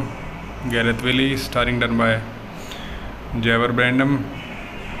Tenenbaum, Gareth Willie, starring done by Javier Bardem,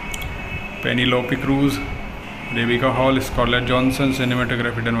 Penelope Cruz, Rebecca Hall, Scarlett Johansson.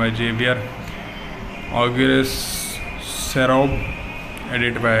 Cinematography done by Javier August Serob,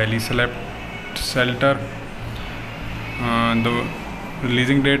 edited by Elizabeth Selter. The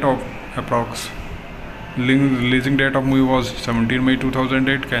releasing date of movie was 17 May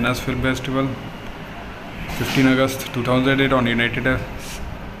 2008, Cannes Film Festival, 15 August 2008 on United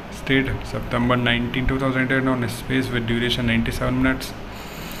States, September 19, 2008 on space with duration 97 minutes.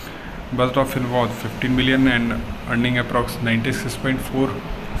 Budget of film was 15 million and earning approx 96.4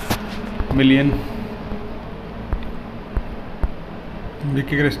 million.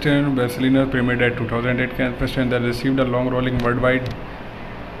 Vicky Cristina Barcelona premiered at 2008 Cannes Festival that received a long rolling worldwide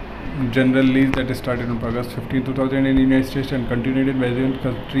general release that started on August 15, 2000 in the United States and continued in various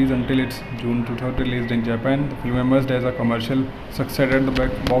countries until its June 2000 released in Japan. The film emerged as a commercial success at the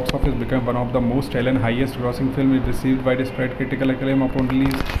box office, became one of the most and highest grossing films. It received widespread critical acclaim upon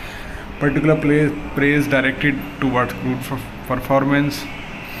release. Particular praise directed towards good performance.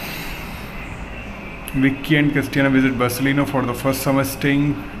 Vicky and Cristina visit Barcelona for the first summer,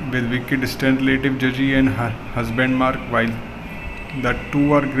 staying with Vicky's distant relative Javier and her husband Mark. While the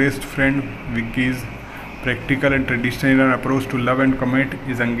two are great friends, Vicky's practical and traditional approach to love and commit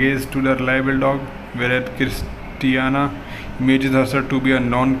is engaged to the reliable dog, whereas Cristina imagines herself to be a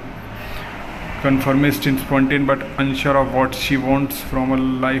non-conformist, spontaneous but unsure of what she wants from a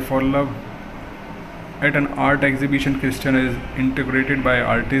life or love. At an art exhibition, Cristina is interrogated by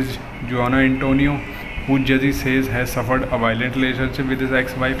artist Juan Antonio, who Jesse says has suffered a violent relationship with his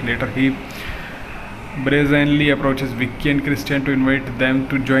ex-wife. Later, he brazenly approaches Vicky and Cristina to invite them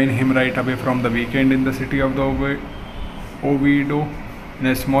to join him right away from the weekend in the city of the Oviedo. In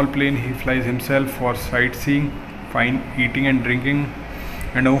a small plane, he flies himself for sightseeing, fine eating and drinking,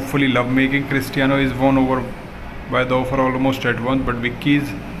 and hopefully lovemaking. Cristina is won over by the offer almost at once, but Vicky is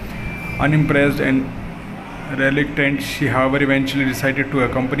unimpressed and reluctant. She, however, eventually decided to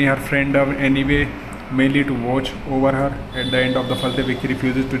accompany her friend anyway, mainly to watch over her. At the end of the first day, Vicky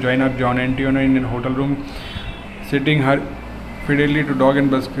refuses to join her John Antonio in a hotel room, sitting her fidelity to dog and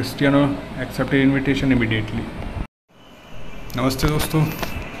bus. Cristiano accepted invitation immediately. नमस्ते दोस्तों,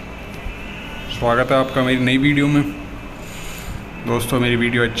 स्वागत है आपका मेरी नई video में। दोस्तों, मेरी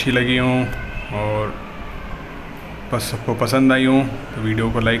वीडियो अच्छी लगी हो और बस सबको पसंद आई हो तो वीडियो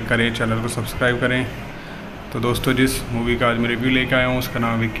को लाइक करें, चैनल को सब्सक्राइब करें। तो दोस्तों, जिस मूवी का आज मैं रिव्यू लेकर आया हूँ उसका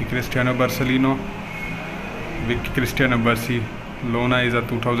नाम Vicky Cristiano Barcelona. Vicky Cristiano Barcelona is a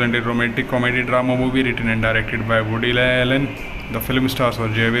 2008 romantic comedy drama movie written and directed by Woody Allen. The film stars were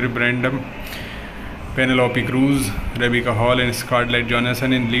Javier, Bardem, Penelope Cruz, Rebecca Hall and Scarlett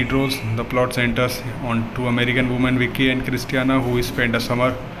Johansson in lead roles. The plot centers on two American women, Vicky and Cristina, who spend a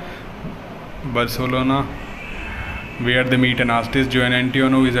summer in Barcelona, where they meet an artist, Joan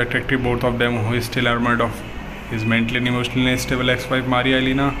Antonio, who is attractive. Both of them who is still enamored of his mentally and emotionally unstable ex-wife, Maria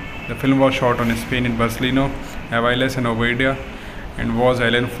Elena. The film was shot in Spain in Barcelona, Aviles and Ovadia, and was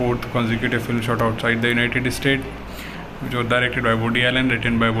Allen's fourth consecutive film shot outside the United States, which was directed by Woody Allen,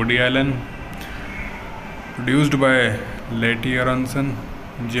 written by Woody Allen, produced by Letty Aronson,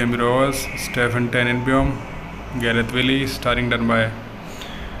 Jamie Rose, Stephen Tenenbaum, Gareth Willie, starring done by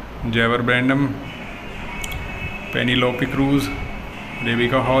Javier Bardem, Penelope Cruz,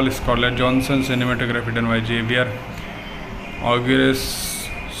 Rebecca Hall, Scarlett Johansson. Cinematography done by Javier Augustus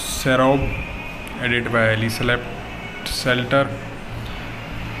Serob, edited by Elizabeth Selter.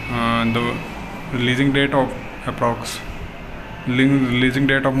 The releasing date of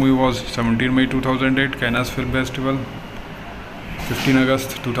movie was 17 May 2008, Cannes Film Festival, 15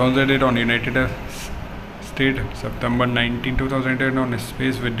 August 2008 on United States, September 19, 2008 on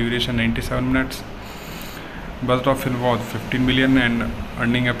Space with duration 97 minutes. Budget of film was 15 million and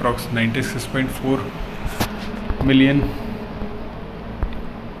earning approx 96.4 million.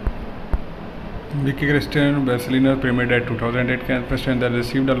 Vicky Cristina Barcelona premiered at 2008 Cannes Festival that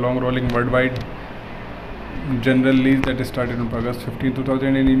received a long-rolling worldwide general release that started on August 15,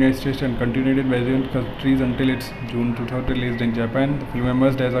 2000 in the United States and continued in various countries until its June 2000 released in Japan. The film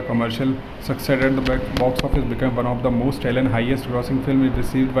emerged as a commercial success at the box office, became one of the most highest-grossing films. It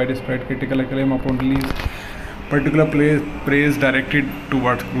received widespread critical acclaim upon release. Particular praise directed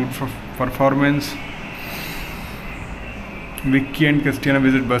towards good performance. Vicky and Cristina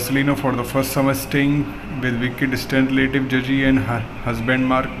visit Barcelona for the first summer, staying with Vicky's distant relative Gigi and her husband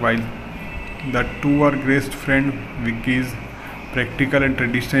Mark. While the two are great friends, Vicky's practical and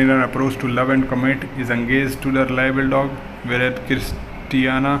traditional approach to love and commitment is engaged to the reliable dog, whereas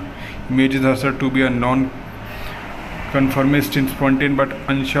Cristina imagines herself to be a non-conformist, spontaneous but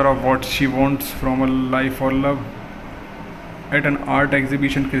unsure of what she wants from a life or love. At an art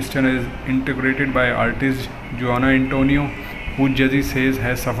exhibition, Cristina is integrated by artist Joan Antonio, who Gigi says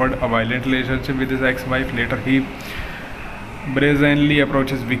has suffered a violent relationship with his ex-wife. Later, he brazenly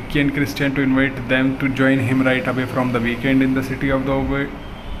approaches Vicky and Cristina to invite them to join him right away from the weekend in the city of the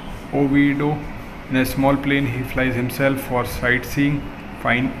Oviedo. In a small plane, he flies himself for sightseeing,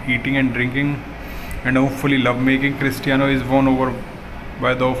 fine eating and drinking, and hopefully lovemaking. Cristiano is won over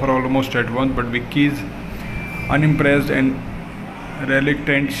by the offer almost at once, but Vicky is unimpressed and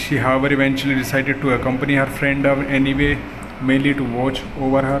reluctant. She, however, eventually decided to accompany her friend anyway, mainly to watch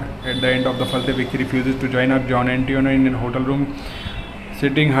over her. At the end of the first day, Vicky refuses to join her John Antonio in a hotel room,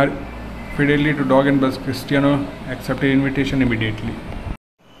 sitting her fidelity to dog and bus. Cristiano accepted invitation immediately.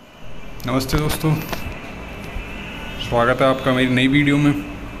 नमस्ते दोस्तों, स्वागत है आपका मेरी नई video में।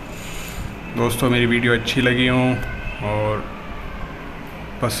 दोस्तों, मेरी वीडियो अच्छी लगी हो और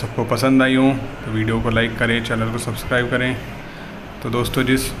बस सबको पसंद आई हो तो वीडियो को लाइक करें, चैनल को सब्सक्राइब करें। तो दोस्तों,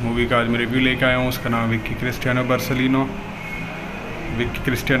 जिस मूवी का आज मैं रिव्यू लेकर आया हूँ उसका नाम Vicky Cristiano Barcelona. Vicky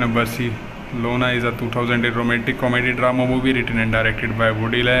Cristina Barcelona is a 2008 romantic comedy drama movie written and directed by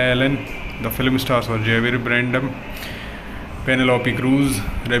Woody Allen. The film stars were Javier Bardem, Penelope Cruz,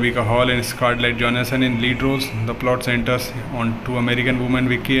 Rebecca Hall and Scarlett Johansson in lead roles. The plot centers on two American women,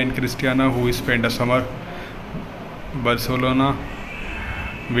 Vicky and Cristina, who spend a summer in Barcelona,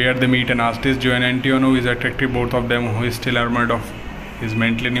 where they meet an artist, Joan Antonio, who is attractive. Both of them who is still enamored of his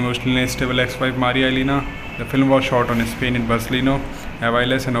mentally and emotionally unstable ex-wife, Maria Elena. The film was shot in Spain in Barcelona,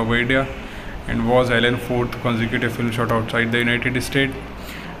 Aviles and Ovadia, and was Allen's fourth consecutive film shot outside the United States,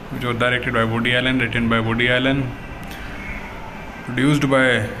 which was directed by Woody Allen, written by Woody Allen, produced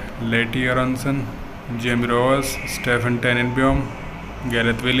by Letty Aronson, Jamie Rose, Stephen Tenenbaum,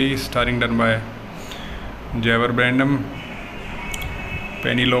 Gareth Willie, starring done by Javier Bardem,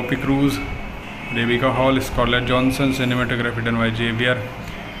 Penelope Cruz, Rebecca Hall, Scarlett Johansson, cinematography done by Javier,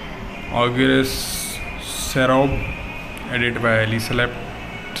 August Serob, edited by Elizabeth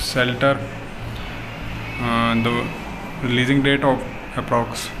Selter. The releasing date of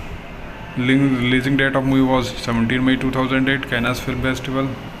movie was 17 May 2008, Cannes Film Festival,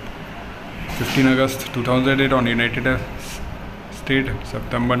 15 August 2008 on United States,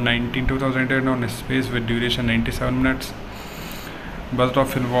 September 19, 2008 on Space with duration 97 minutes. Budget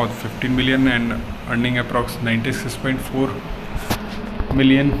of film was 15 million and earning approx 96.4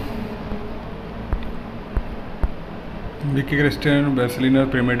 million. Vicky Cristina Barcelona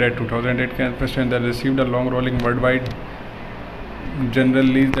premiered at 2008 Cannes Festival that received a long rolling worldwide general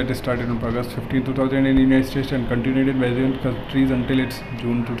release that started on August 15, 2000 in the United States and continued in various countries until its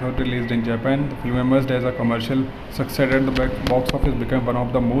June 2000 released in Japan. The film emerged as a commercial success at the box office, became one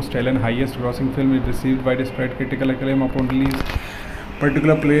of the most and highest grossing films. It received widespread critical acclaim upon release.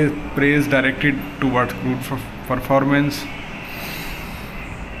 Particular praise directed towards good performance.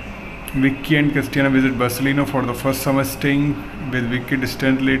 Vicky and Cristina visit Barcelona for the first summer, staying with Vicky's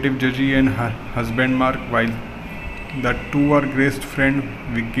distant relative Jaji and her husband Mark. While the two are great friends,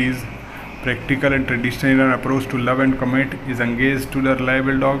 Vicky's practical and traditional approach to love and commit is engaged to the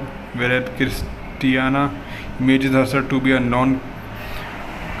reliable dog, whereas Cristina imagines herself to be a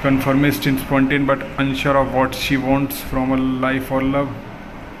non-conformist, spontaneous but unsure of what she wants from a life or love.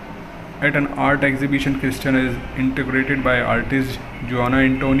 At an art exhibition, Cristina is integrated by artist Joanna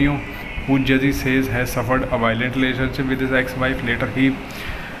Antonio, who Jaji says has suffered a violent relationship with his ex-wife. Later, he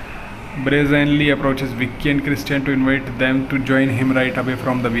brazenly approaches Vicky and Cristina to invite them to join him right away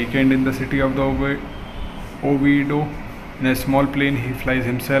from the weekend in the city of the Oviedo. In a small plane, he flies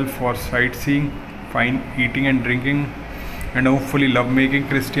himself for sightseeing, fine eating and drinking, and hopefully lovemaking.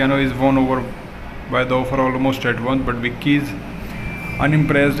 Cristina is won over by the offer almost at once, but Vicky is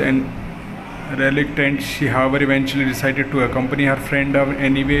unimpressed and reluctant. She, however, eventually decided to accompany her friend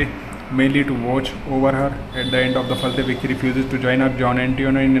anyway, mainly to watch over her. At the end of the first day, Vicky refuses to join her John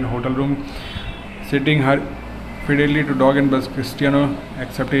Antonio in a hotel room, sitting her fidelity to dog, and but Cristina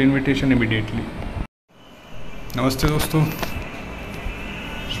accepted invitation immediately. नमस्ते दोस्तों,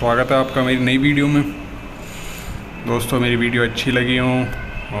 स्वागत है आपका मेरी नई video में। दोस्तों, मेरी वीडियो अच्छी लगी हो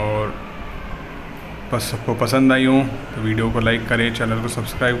और बस सबको पसंद आई हो तो वीडियो को लाइक करें, चैनल को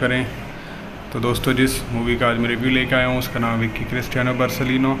सब्सक्राइब करें। तो दोस्तों, जिस मूवी का आज मैं रिव्यू लेकर आया हूँ उसका नाम Vicky Cristiano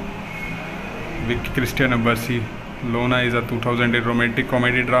Barcelona. Vicky Cristina Barcelona is a 2008 romantic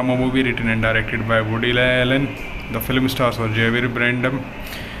comedy drama movie written and directed by Woody Allen. The film stars Javier, Bardem,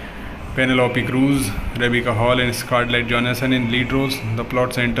 Penelope Cruz, Rebecca Hall and Scarlett Johansson in lead roles. The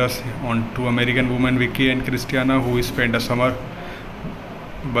plot centers on two American women, Vicky and Cristina, who spend a summer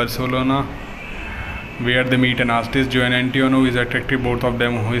in Barcelona, where they meet an artist, Joan Antonio, who is attractive. Both of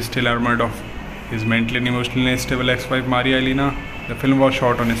them who is still enamored of his mentally and emotionally unstable ex-wife Maria Elena. The film was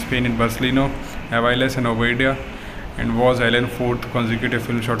shot in Spain in Barcelona, Aviles and Oviedo, and was Allen's fourth consecutive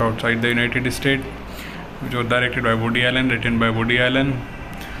film shot outside the United States, which was directed by Woody Allen, written by Woody Allen,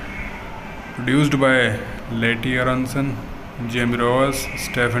 produced by Letty Aronson, Jamie Rose,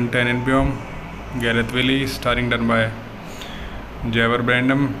 Stephen Tenenbaum, Gareth Willie, starring done by Javier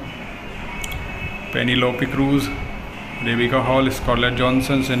Bardem, Penelope Cruz, Rebecca Hall, Scarlett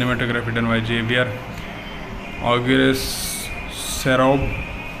Johansson, cinematography done by Javier, August Serob,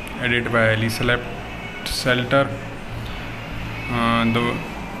 edited by Elizabeth Selter. The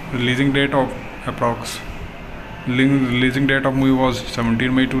releasing date of movie was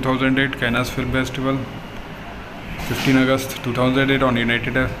 17 May 2008, Cannes Film Festival, 15 August 2008 on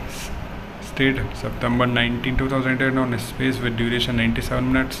United States, September 19, 2008 on Space with duration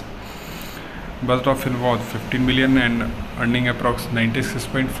 97 minutes. Budget of film was 15 million and earning approx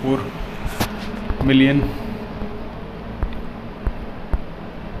 96.4 million.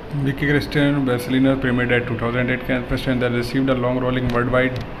 Vicky Cristina Barcelona premiered at 2008 Cannes Festival that received a long rolling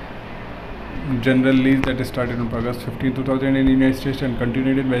worldwide general release that started on August 15, 2000 in the United States and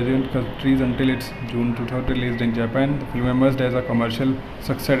continued in various countries until its June 2000 released in Japan. The film emerged as a commercial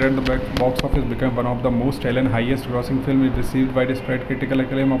success at the box office, became one of the most and highest grossing films. It received widespread critical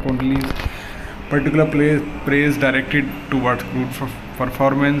acclaim upon release. Particular praise directed towards good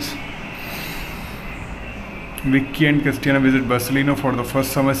performance. Vicky and Cristina visit Barcelona for the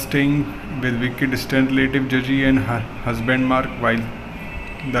first summer, staying with Vicky's distant relative Jaji and her husband Mark. While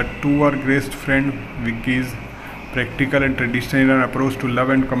the two are great friends, Vicky's practical and traditional approach to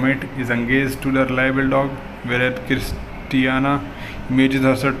love and commit is engaged to the reliable dog, whereas Cristina imagines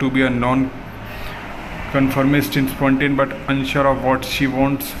herself to be a non-conformist, spontaneous but unsure of what she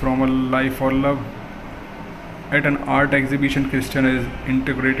wants from a life or love. At an art exhibition, Cristiano is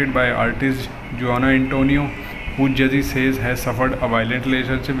interrogated by artist Joanna Antonio, who judges says has suffered a violent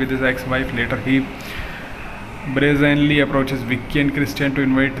relationship with his ex-wife. Later, he brazenly approaches Vicky and Christian to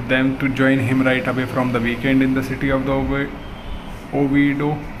invite them to join him right away from the weekend in the city of the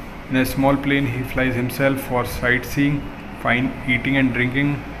Oviedo. In a small plane, he flies himself for sightseeing, fine eating and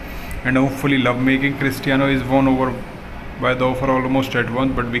drinking, and hopefully lovemaking. Cristiano is won over by the offer almost at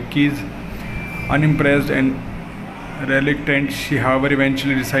once, but Vicky is unimpressed and reluctant. She, however,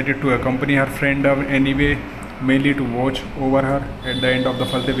 eventually decided to accompany her friend anyway, mainly to watch over her. At the end of the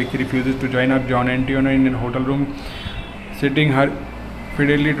first day, Vicky refuses to join up John Antonio in a hotel room, sitting her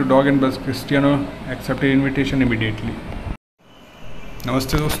fidelity to dog and bus. Cristiano accepted invitation immediately.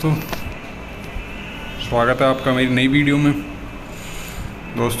 नमस्ते दोस्तों, स्वागत है आपका मेरी नई video में।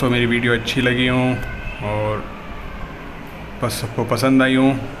 दोस्तों, मेरी वीडियो अच्छी लगी हो और बस सबको पसंद आई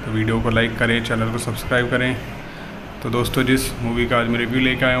हो तो वीडियो को लाइक करें, चैनल को सब्सक्राइब करें। तो दोस्तों, जिस मूवी का आज मैं रिव्यू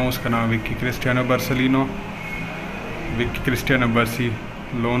लेकर आया हूँ उसका नाम Vicky Cristiano Barcelona. Vicky Cristiano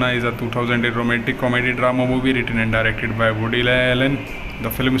Barcelona is a 2008 romantic comedy drama movie written and directed by Woody Allen. The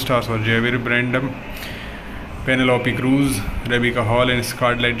film stars were Javier, Bardem, Penelope Cruz, Rebecca Hall and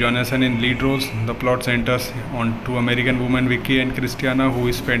Scarlett Johansson in lead roles. The plot centers on two American women, Vicky and Cristina,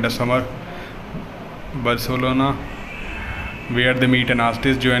 who spend a summer in Barcelona, where they meet an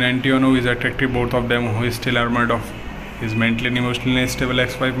artist, Joan Antonio, who is attractive. Both of them who is still enamored of his mentally and emotionally unstable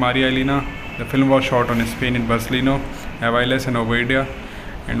ex-wife, Maria Elena. The film was shot in Spain in Barcelona, Aviles and Oviedo,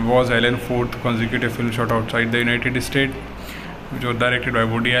 and was Allen's fourth consecutive film shot outside the United States, which was directed by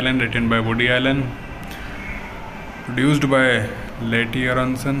Woody Allen, written by Woody Allen, produced by Letty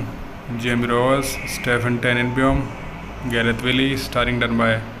Aronson, Jamie Rose, Stephen Tenenbaum, Gareth Willie, starring done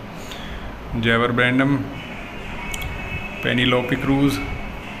by Javier Bardem, Penelope Cruz,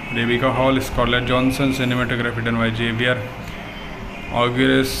 Rebecca Hall, Scarlett Johansson. Cinematography done by Javier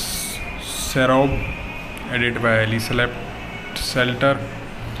August Serob, edited by Elizabeth Selter.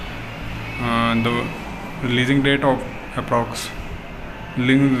 The releasing date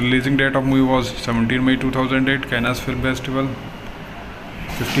of movie was 17 May 2008, Cannes Film Festival,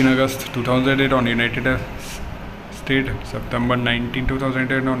 15 August 2008 on United States, September 19,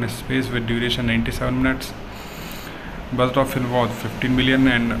 2008 on Space with duration 97 minutes. Budget of film was 15 million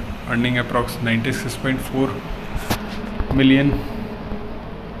and earning approx 96.4 million.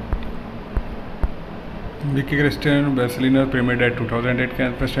 Vicky Cristina Barcelona premiered at 2008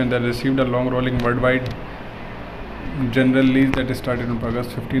 Cannes Festival that received a long-rolling worldwide general release that started on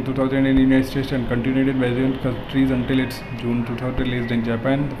August 15, 2000 in the United States and continued in various countries until its June 2000 released in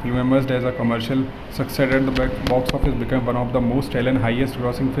Japan. The film emerged as a commercial success at the box office, became one of the most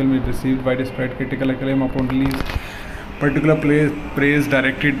highest-grossing films. It received widespread critical acclaim upon release. Particular praise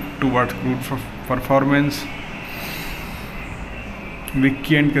directed towards good performance.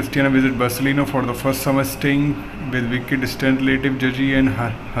 Vicky and Cristina visit Barcelona for the first summer, staying with Vicky's distant relative Gigi and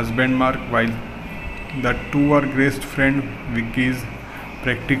her husband Mark. While the two are great friends, Vicky's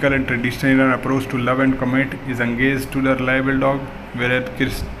practical and traditional approach to love and commitment is engaged to the reliable dog, whereas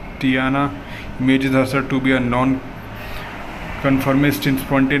Cristina imagines herself to be a non-conformist,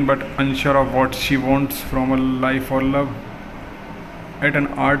 spontaneous but unsure of what she wants from a life or love. At an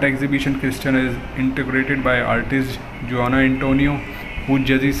art exhibition, Cristiano is interrogated by artist Joanna Antonio, who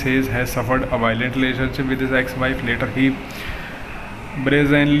judges says has suffered a violent relationship with his ex-wife. Later, he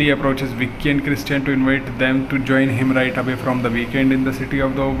brazenly approaches Vicky and Christian to invite them to join him right away from the weekend in the city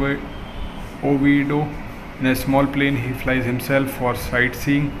of the Oviedo. In a small plane, he flies himself for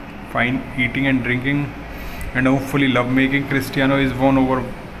sightseeing, fine eating and drinking, and hopefully lovemaking. Cristiano is won over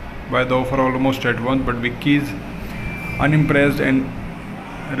by the offer almost at once, but Vicky is unimpressed and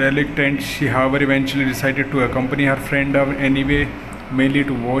reluctant. She, however, eventually decided to accompany her friend anyway, mainly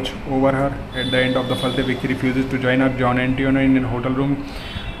to watch over her. At the end of the first day, Vicky refuses to join up John Antonio in a hotel room,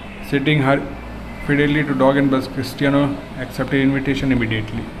 sitting her fidelity to dog and bus. Cristiano accepted invitation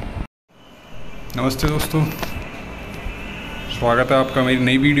immediately. नमस्ते दोस्तों, स्वागत है आपका मेरी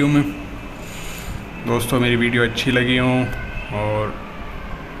नई video में। दोस्तों, मेरी वीडियो अच्छी लगी हो और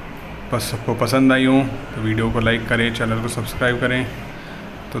बस सबको पसंद आई हो तो वीडियो को लाइक करें, चैनल को सब्सक्राइब करें।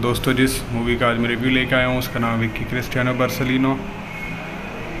 तो दोस्तों, जिस मूवी का आज मैं रिव्यू लेकर आया हूँ उसका नाम Vicky Cristiano Barcelona.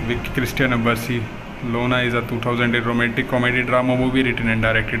 Vicky Cristina Barcelona is a 2008 romantic comedy drama movie written and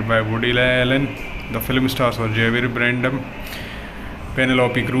directed by Woody Allen. The film stars were Javier Bardem,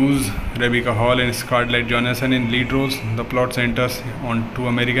 Penelope Cruz, Rebecca Hall and Scarlett Johansson in lead roles. The plot centers on two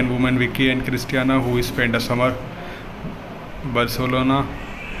American women, Vicky and Cristina, who spend a summer in Barcelona,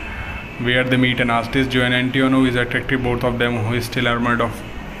 where they meet an artist, Joan Antonio, who is attractive. Both of them who is still enamored of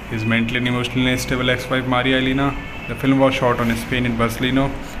his mentally and emotionally unstable ex-wife Maria Elena. The film was shot in Spain in Barcelona,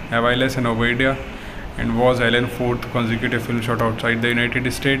 Aviles and Ovadia, and was Allen's fourth consecutive film shot outside the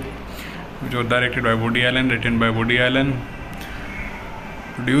United States, which was directed by Woody Allen, written by Woody Allen,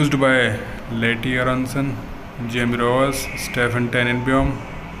 produced by Letty Aronson, Jamie Rowers, Stephen Tenenbaum,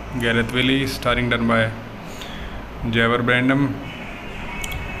 Gareth Willie, starring done by Javier Bardem,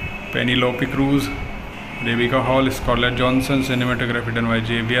 Penelope Cruz, Rebecca Hall, Scarlett Johansson. Cinematography done by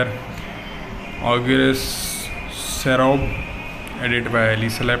Javier Augustus Serob, edited by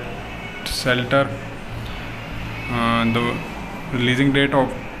Elizabeth Selter. The releasing date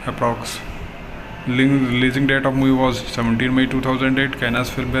of movie was 17 May 2008, Cannes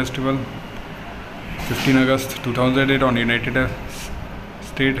Film Festival, 15 August 2008 on United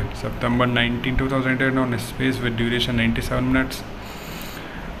States, September 19, 2008 on Space with duration 97 minutes.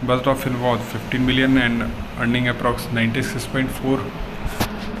 Budget of film was 15 million and earning approx 96.4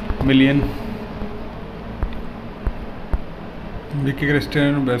 million. Vicky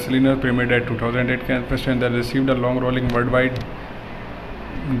Cristina Barcelona premiered at 2008 Cannes Festival that received a long rolling worldwide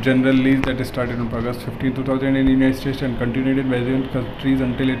general release that started on August 15, 2000 in the United States and continued in various countries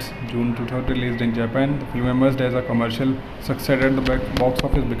until its June 2000 released in Japan. The film emerged as a commercial success at the box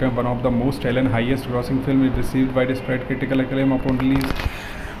office, became one of the most and highest grossing films. It received widespread critical acclaim upon release.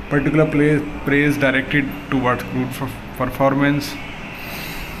 Particular praise directed towards good performance.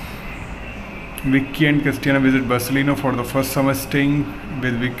 Vicky and Cristina visit Barcelona for the first summer, staying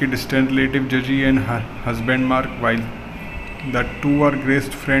with Vicky's distant relative Gigi and her husband Mark. While the two are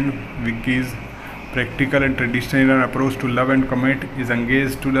great friends, Vicky's practical and traditional approach to love and commit is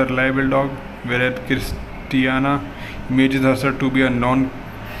engaged to the reliable dog, whereas Cristina imagines herself to be a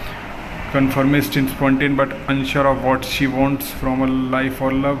non-conformist, spontaneous but unsure of what she wants from a life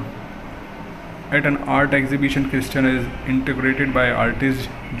or love. At an art exhibition, Cristina is integrated by artist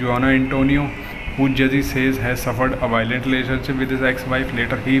Joanna Antonio, who Jesse says has suffered a violent relationship with his ex-wife.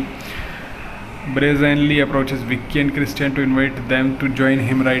 Later, he brazenly approaches Vicky and Cristina to invite them to join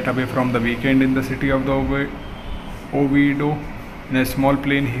him right away from the weekend in the city of the Oviedo. In a small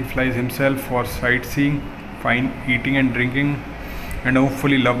plane, he flies himself for sightseeing, fine eating and drinking, and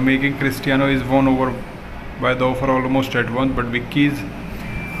hopefully lovemaking. Cristina is won over by the offer almost at once, but Vicky is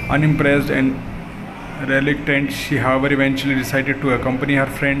unimpressed and reluctant. She, however, eventually decided to accompany her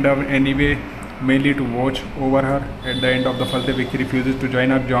friend anyway, mainly to watch over her. At the end of the first day, Vicky refuses to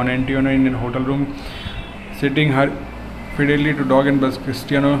join her John Antonio in a hotel room, sitting her fidelity to dog, and but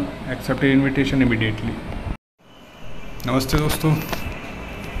Cristina accepted invitation immediately. नमस्ते दोस्तों,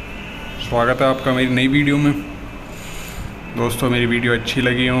 स्वागत है आपका मेरी नई video में। दोस्तों, मेरी वीडियो अच्छी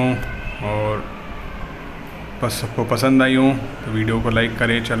लगी हो और बस सबको पसंद आई हो तो वीडियो को लाइक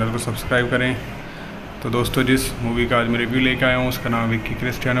करें, चैनल को सब्सक्राइब करें। तो दोस्तों, जिस मूवी का आज मैं रिव्यू लेकर आया हूँ उसका नाम Vicky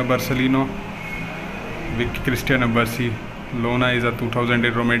Cristiano Barcelona. Vicky Cristina Barcelona is a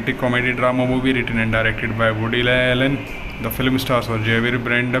 2008 romantic comedy drama movie written and directed by Woody Allen. The film stars were Javier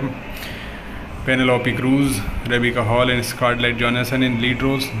Bardem, Penelope Cruz, Rebecca Hall, and Scarlett Johansson in lead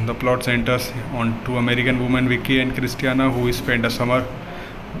roles. The plot centers on two American women, Vicky and Cristina, who spend a summer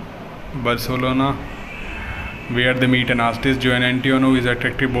in Barcelona, where they meet an artist, Joan Antonio, who is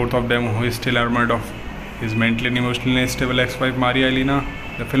attractive. Both of them who is still enamored of his mentally and emotionally unstable ex-wife Maria Elena.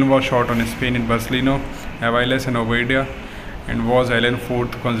 The film was shot in Spain in Barcelona, Aviles and Ovadia, and was Allen's fourth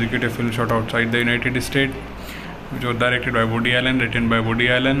consecutive film shot outside the United States, which was directed by Woody Allen, written by Woody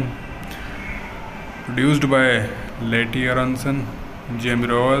Allen, produced by Letty Aronson, Jamie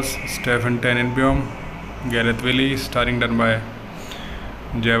Rowers, Stephen Tenenbaum, Gareth Willie, starring done by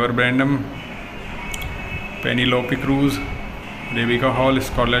Javier Bardem, Penelope Cruz, Rebecca Hall,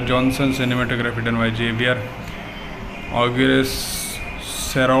 Scarlett Johansson. Cinematography done by Javier Augustus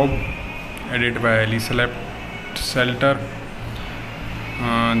Serob, edited by Elizabeth Selter.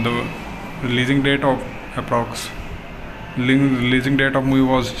 The releasing date of movie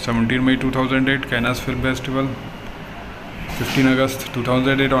was 17 May 2008, Cannes Film Festival, 15 August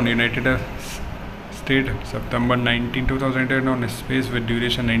 2008 on United States, September 19, 2008 on Space with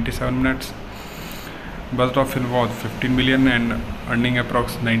duration 97 minutes. Budget of film was 15 million and earning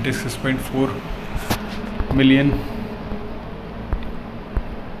approx 96.4 million.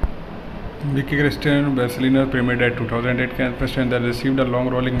 Vicky Cristina Barcelona premiered at 2008 Cannes Festival that received a long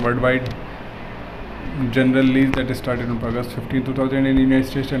rolling worldwide general release that started on August 15, 2000 in the United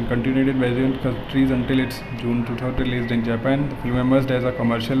States and continued in various countries until its June 2000 released in Japan. The film emerged as a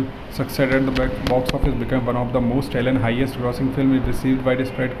commercial success at the box office, became one of the most and highest grossing films. It received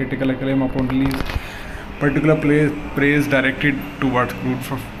widespread critical acclaim upon release. Particular praise directed towards good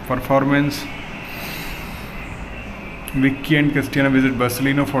performance. Vicky and Cristina visit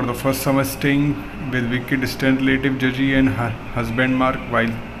Barcelona for the first summer, staying with Vicky distant relative Jaji and her husband Mark. While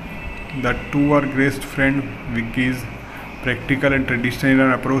the two are great friends, Vicky's practical and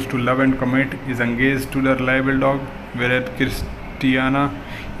traditional approach to love and commit is engaged to the reliable dog, whereas Cristina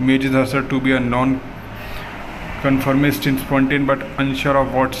imagines herself to be a non-conformist, spontaneous but unsure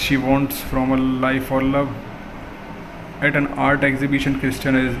of what she wants from a life or love. At an art exhibition,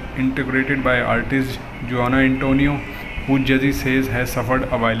 Cristina is interrogated by artist Joanna Antonio, who Judge says has suffered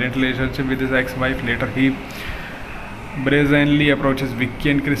a violent relationship with his ex-wife. Later, he brazenly approaches Vicky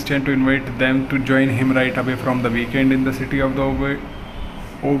and Cristina to invite them to join him right away from the weekend in the city of the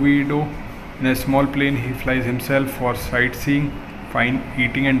Oviedo. In a small plane, he flies himself for sightseeing, fine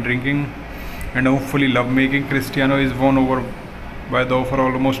eating and drinking, and hopefully lovemaking. Cristina is won over by the offer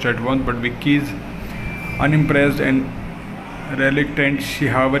almost at once, but Vicky is unimpressed and reluctant. She,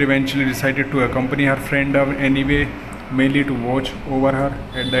 however, eventually decided to accompany her friend anyway, mainly to watch over her.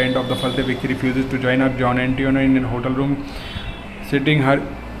 At the end of the first day, Vicky refuses to join up John Antonio in a hotel room, sitting her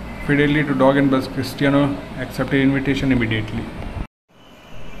fidelity to dog and bus. Cristina accepted invitation immediately.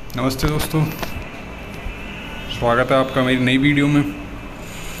 नमस्ते दोस्तों, स्वागत है आपका मेरी नई video में।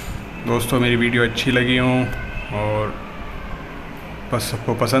 दोस्तों, मेरी वीडियो अच्छी लगी हो और बस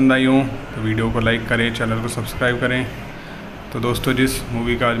सबको पसंद आई हो तो वीडियो को लाइक करें, चैनल को सब्सक्राइब करें। तो दोस्तों, जिस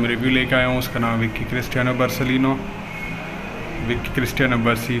मूवी का आज मैं रिव्यू लेकर आया हूँ उसका नाम Vicky Cristiano Barcelona. Vicky Cristiano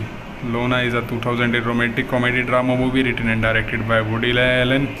Barcelona is a 2008 romantic comedy drama movie written and directed by Woody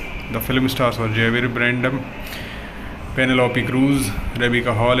Allen. The film stars were Javier, Bardem, Penelope Cruz,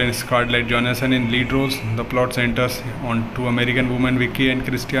 Rebecca Hall and Scarlett Johansson in lead roles. The plot centers on two American women, Vicky and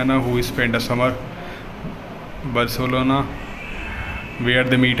Cristina, who spend a summer in Barcelona, where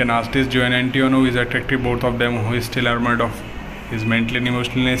they meet an artist, Joan Antonio, who is attractive. Both of them who is still enamored of his mentally and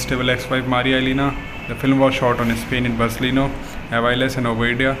emotionally unstable ex-wife Maria Elena. The film was shot in Spain in Barcelona, Aviles and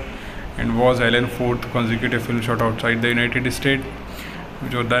Oviedo, and was Allen's fourth consecutive film shot outside the United States,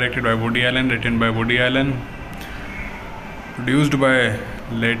 which was directed by Woody Allen, written by Woody Allen, produced by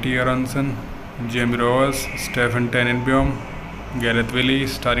Letty Aronson, Jamie Rose, Stephen Tenenbaum, Gareth Willie,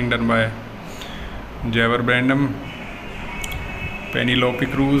 starring done by Javier Bardem, Penelope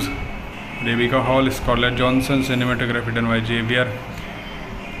Cruz, Rebecca Hall, Scarlett Johansson. Cinematography done by Javier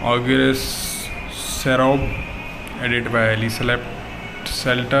August Serob, edited by Elizabeth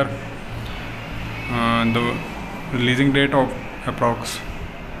Selter. The releasing date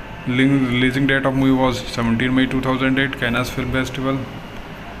of movie was 17 May 2008, Cannes Film Festival,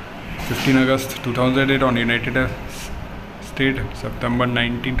 15 August 2008 on United States, September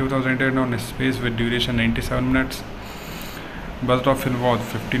 19, 2008 on Space with duration 97 minutes. Budget of film was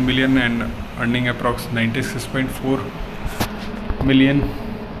 15 million and earning approx 96.4 million.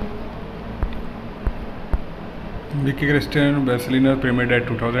 Vicky Cristina Barcelona premiered at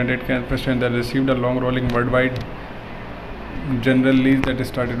 2008 Cannes Festival that received a long-rolling worldwide general release that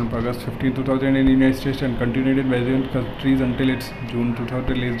started on August 15, 2000 in the United States and continued in various countries until its June 2000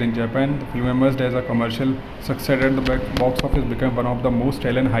 released in Japan. The film emerged as a commercial success at the box office, became one of the most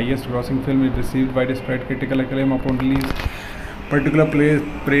highest-grossing films. It received widespread critical acclaim upon release. Particular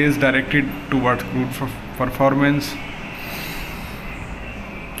praise directed towards good performance.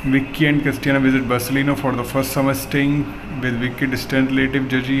 Vicky and Cristina visit Barcelona for the first summer, staying with Vicky distant relative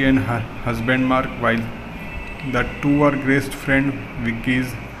Jaji and her husband Mark. While the two are great friends,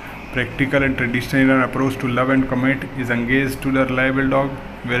 Vicky's practical and traditional approach to love and commit is engaged to the reliable dog,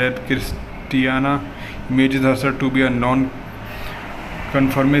 whereas Cristina imagines herself to be a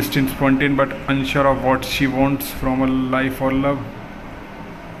non-conformist, spontaneous but unsure of what she wants from a life or love.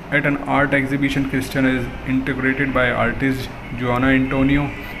 At an art exhibition, Cristina is interrogated by artist Joanna Antonio,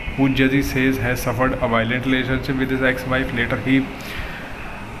 who Judge says has suffered a violent relationship with his ex-wife. Later, he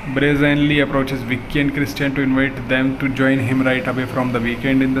brazenly approaches Vicky and Cristina to invite them to join him right away from the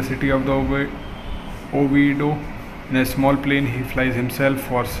weekend in the city of the Oviedo. In a small plane, he flies himself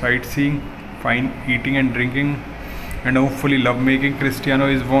for sightseeing, fine eating and drinking, and hopefully lovemaking. Cristina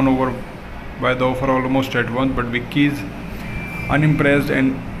is won over by the offer almost at once, but Vicky is unimpressed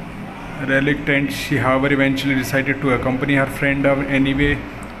and reluctant. She, however, eventually decided to accompany her friend anyway,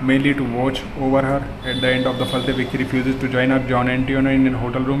 mainly to watch over her. At the end of the first day, Vicky refuses to join up John Antonio in a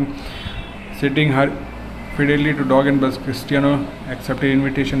hotel room, sitting her fidelity to dog and bus. Cristina accepted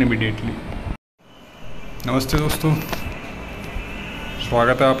invitation immediately. नमस्ते दोस्तों,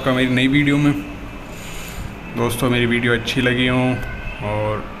 स्वागत है आपका मेरी नई video में। दोस्तों, मेरी वीडियो अच्छी लगी हो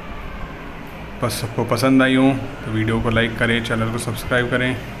और बस सबको पसंद आई हो तो वीडियो को लाइक करें, चैनल को सब्सक्राइब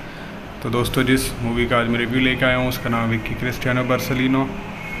करें। तो दोस्तों, जिस मूवी का आज मैं रिव्यू लेकर आया हूँ उसका नाम Vicky Cristiano Barcelona.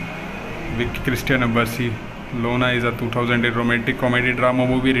 Vicky Cristiano Barcelona is a 2008 romantic comedy drama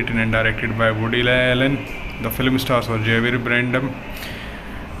movie written and directed by Woody Allen. The film stars Javier, Bardem,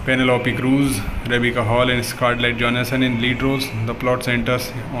 Penelope Cruz, Rebecca Hall, and Scarlett Johansson in lead roles. The plot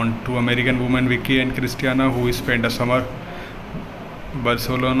centers on two American women, Vicky and Cristina, who spend a summer in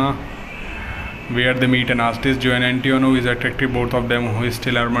Barcelona, where they meet an artist, Joan Antonio, who is attractive. Both of them, who is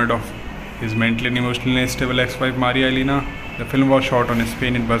still enamored of his mentally and emotionally unstable ex-wife Maria Elena. The film was shot in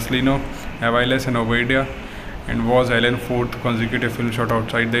Spain in Barcelona, Aviles, and Ovadia, and was Allen's fourth consecutive film shot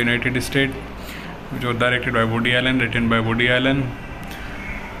outside the United States, which was directed by Woody Allen, written by Woody Allen,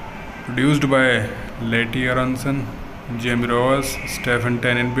 produced by Letty Aronson, Jamie Rose, Stephen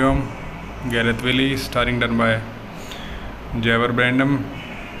Tenenbaum, Gareth Willie, starring done by Javier Bardem,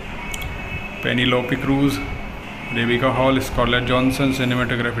 Penelope Cruz, Rebecca Hall, Scarlett Johansson.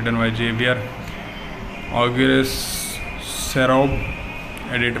 Cinematography done by Javier August Serob,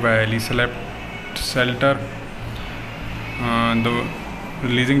 edited by Elizabeth Selter. The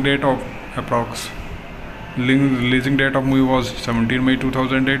releasing date of movie was 17 May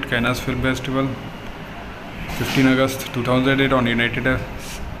 2008, Cannes Film Festival, 15 August 2008 on United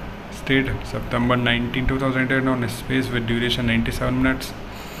States, September 19, 2008 on Space, with duration 97 minutes.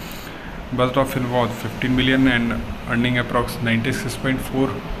 Budget of film was 15 million and earning approx 96.4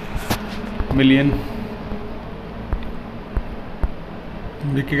 million.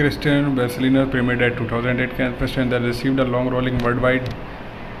 Vicky Cristina Barcelona premiered at 2008 Cannes Festival that received a long rolling worldwide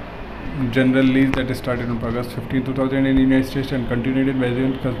general release that started on August 15, 2000 in the United States and continued in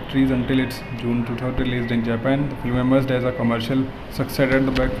various countries until its June 2000 released in Japan. The film emerged as a commercial success at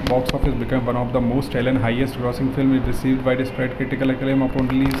the box office, became one of the most highest grossing films. It received widespread critical acclaim upon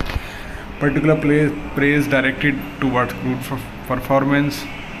release. Particular praise directed towards good performance.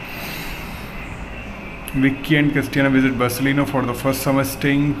 Vicky and Cristina visit Barcelona for the first summer,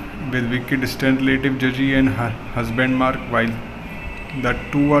 staying with Vicky's distant relative Gigi and her husband Mark. While the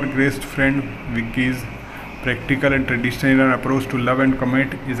two are great friends, Vicky's practical and traditional approach to love and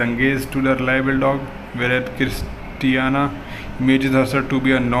commit is engaged to the reliable dog, whereas Cristina imagines herself to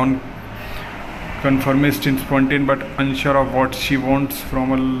be a non-conformist, spontaneous but unsure of what she wants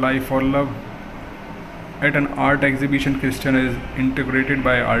from a life or love. At an art exhibition, Cristina is integrated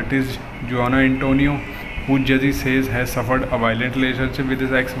by artist Joan Antonio, who Jesse says has suffered a violent relationship with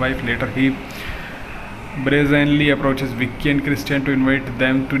his ex-wife. Later, he brazenly approaches Vicky and Cristina to invite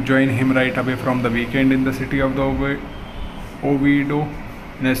them to join him right away from the weekend in the city of the Oviedo.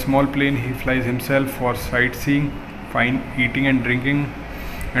 In a small plane, he flies himself for sightseeing, fine eating and drinking,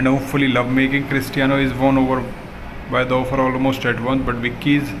 and hopefully lovemaking. Cristina is won over by the offer almost at once, but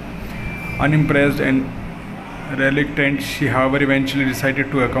Vicky is unimpressed and reluctant. She, however, eventually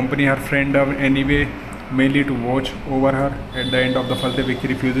decided to accompany her friend anyway, mainly to watch over her. At the end of the first day, Vicky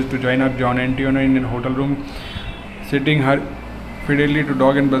refuses to join her John Antonio in a hotel room, sitting her fidelity to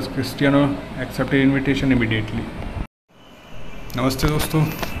dog, and but Cristina accepted invitation immediately. नमस्ते दोस्तों,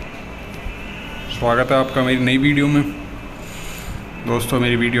 स्वागत है आपका मेरी नई video में। दोस्तों,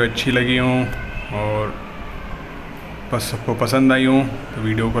 मेरी वीडियो अच्छी लगी हो और बस सबको पसंद आई हो तो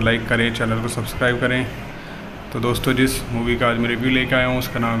वीडियो को लाइक करें, चैनल को सब्सक्राइब करें। तो दोस्तों, जिस मूवी का आज मैं रिव्यू लेकर आया हूँ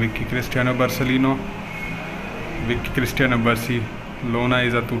उसका नाम Vicky Cristiano Barcelona. Vicky Cristina Barcelona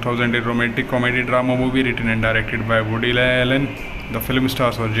is a 2008 romantic comedy drama movie written and directed by Woody Allen. The film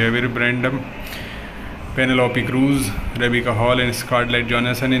stars Javier Bardem, Penelope Cruz, Rebecca Hall, and Scarlett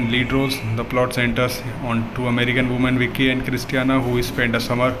Johansson in lead roles. The plot centers on two American women, Vicky and Cristina, who spend a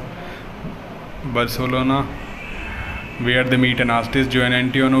summer in Barcelona, where they meet an artist, Joan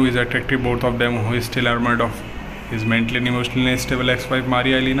Antonio, who is attractive. Both of them, who is still enamored of his mentally and emotionally unstable ex-wife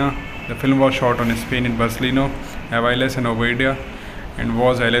Maria Elena. The film was shot in Spain in Barcelona, Aviles, and Ovadia, and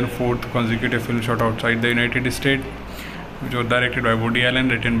was Allen's fourth consecutive film shot outside the United States, which was directed by Woody Allen,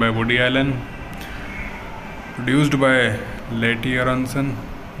 written by Woody Allen, produced by Letty Aronson,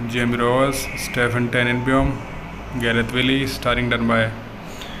 Jamie Rose, Stephen Tenenbaum, Gareth Willie, starring done by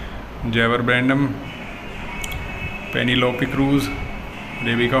Javier Bardem, Penelope Cruz,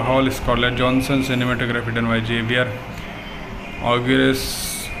 Rebecca Hall, Scarlett Johansson. Cinematography done by Javier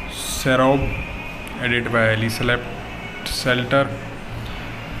August Serob, edited by Elizabeth Selter.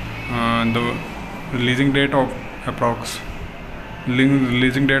 The releasing date of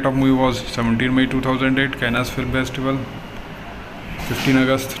movie was 17 May 2008, Cannes Film Festival, 15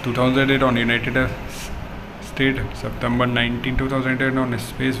 August 2008 on United States, September 19, 2008 on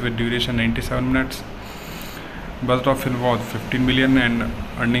Space, with duration 97 minutes. Budget of film was 15 million and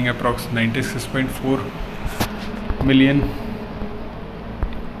earning approx 96.4 million.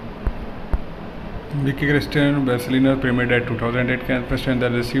 Vicky Cristina Barcelona premiered at 2008 Cannes Festival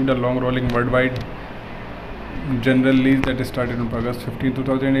that received a long rolling worldwide general lease that started on August 15,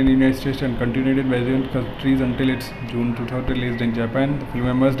 2000 in the United States and continued in various countries until its June 2000 released in Japan. The film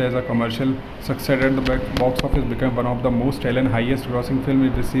emerged as a commercial success at the box office, became one of the most highest grossing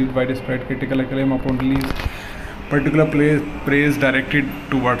films. It received widespread critical acclaim upon release. Particular praise directed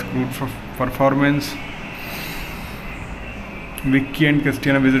towards good performance. Vicky and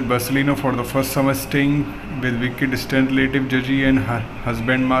Cristina visit Barcelona for the first summer, staying with Vicky's distant relative Javier and her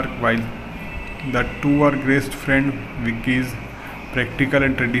husband Mark. While the two are great friends, Vicky's practical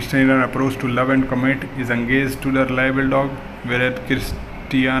and traditional approach to love and commitment is engaged to the reliable dog, whereas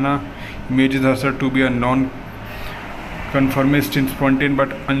Cristina imagines herself to be a non-conformist, spontaneous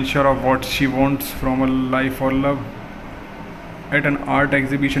but unsure of what she wants from a life or love. At an art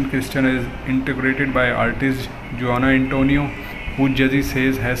exhibition, Cristina is interrogated by artist Joanna Antonio, who Judge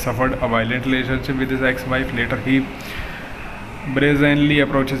says has suffered a violent relationship with his ex-wife. Later, he brazenly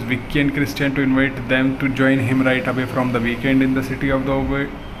approaches Vicky and Cristina to invite them to join him right away from the weekend in the city of the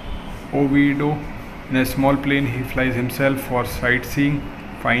Oviedo. In a small plane, he flies himself for sightseeing,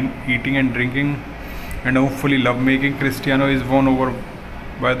 fine eating and drinking, and hopefully lovemaking. Cristina is won over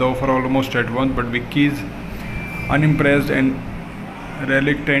by the offer almost at once, but Vicky is unimpressed and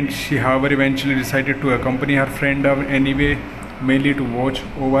reluctant. She, however, eventually decided to accompany her friend anyway, mainly to watch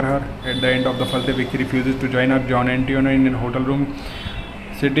over her. At the end of the first day, Vicky refuses to join her John Antonio in a hotel room,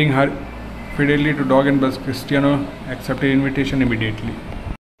 sitting her fidelity to dog and bus. Cristina accepted invitation immediately.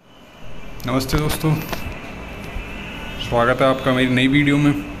 नमस्ते दोस्तों, स्वागत है आपका मेरी नई video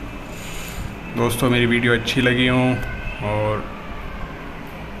में। दोस्तों, मेरी वीडियो अच्छी लगी हो और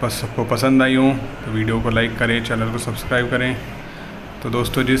बस सबको पसंद आई हो तो वीडियो को लाइक करें, चैनल को सब्सक्राइब करें। तो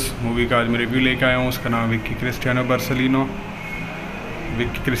दोस्तों, जिस मूवी का आज मैं रिव्यू लेकर आया हूँ उसका नाम Vicky Cristiano Barcelona.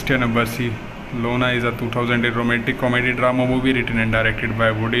 Vicky Cristina Barcelona is a 2008 romantic comedy drama movie written and directed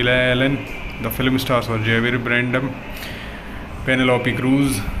by Woody Allen. The film stars Javier, Bardem, Penelope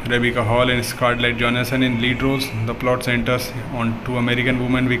Cruz, Rebecca Hall and Scarlett Johansson in lead roles. The plot centers on two American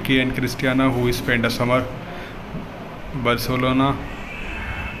women, Vicky and Cristina, who spend a summer in Barcelona,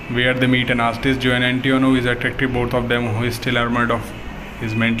 where they meet an artist, Joan Antonio, who is attractive. Both of them who is still enamored of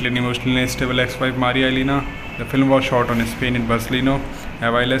his mentally and emotionally unstable ex-wife Maria Elena. The film was shot in Spain in Barcelona,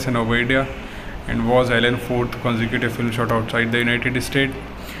 Aviles and Oviedo, and was Allen's fourth consecutive film shot outside the United States,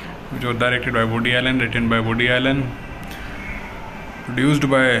 which was directed by Woody Allen, written by Woody Allen, produced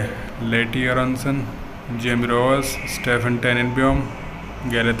by Letty Aronson, Jamie Rose, Stephen Tenenbaum,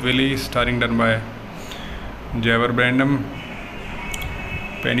 Gareth Willie, starring done by Javier Bardem,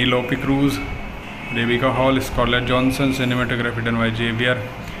 Penelope Cruz, Rebecca Hall, Scarlett Johansson. Cinematography done by Javier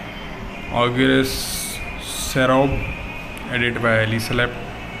August Serob, edited by Elizabeth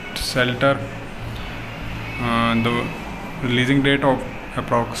Selter. The releasing date of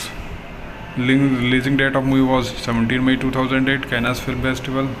movie was 17 May 2008, Cannes Film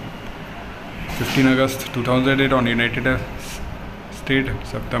Festival, 15 August 2008 on United States,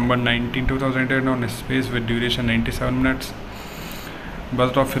 September 19, 2008 on Space with duration 97 minutes.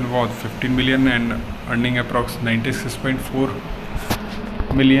 Budget of film was 15 million and earning approx 96.4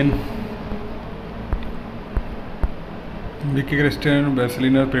 million. Vicky Cristina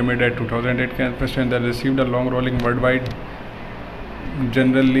Barcelona premiered at 2008 Cannes Festival that received a long-rolling worldwide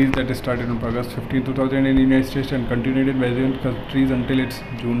general release that started on August 15, 2000 in the United States and continued in various countries until its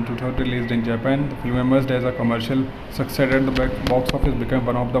June 2000 released in Japan. The film emerged as a commercial success at the box office, became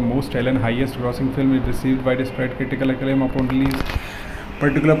one of the most highest grossing films. It received widespread critical acclaim upon release.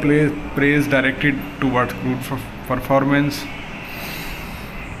 Particular praise directed towards good performance.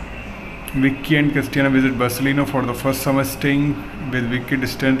 Vicky and Cristina visit Barcelona for the first summer, staying with Vicky's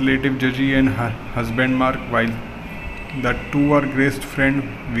distant relative Javier and her husband Mark. While the two are great friends,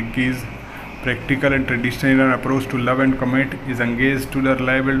 Vicky's practical and traditional approach to love and commitment is engaged to the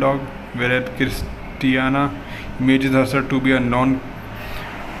reliable dog, whereas Cristina imagines herself to be a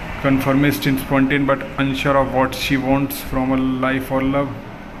non-conformist, spontaneous but unsure of what she wants from a life or love.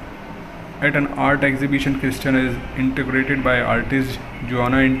 At an art exhibition, Cristina is interrogated by artist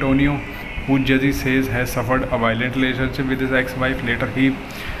Joanna Antonio, who Judge says has suffered a violent relationship with his ex-wife. Later, he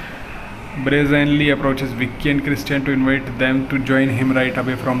brazenly approaches Vicky and Cristina to invite them to join him right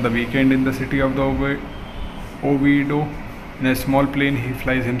away from the weekend in the city of the Oviedo. In a small plane, he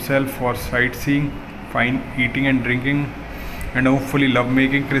flies himself for sightseeing, fine eating and drinking, and hopefully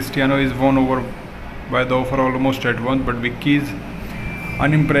lovemaking. Cristina is won over by the offer almost at once, but Vicky is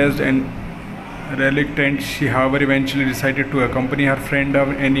unimpressed and reluctant. She, however, eventually decided to accompany her friend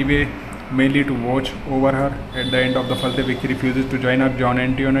anyway, mainly to watch over her. At the end of the first day, Vicky refuses to join her John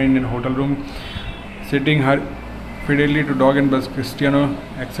Antonio in a hotel room, sitting her fidelity to dog and bus. Cristina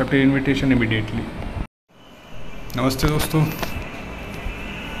accepted invitation immediately. नमस्ते दोस्तों,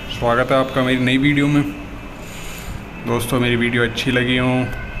 स्वागत है आपका मेरी नई video में। दोस्तों मेरी वीडियो अच्छी लगी हो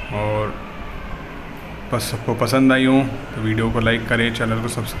और बस सबको पसंद आई हो तो वीडियो को लाइक करें, चैनल को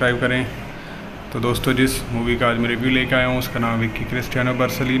सब्सक्राइब करें। तो दोस्तों जिस मूवी का आज मैं रिव्यू लेकर आया हूँ उसका नाम Vicky Cristiano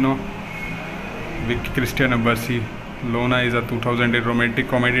Barcelona. Vicky Cristiano Barcelona is a 2008 romantic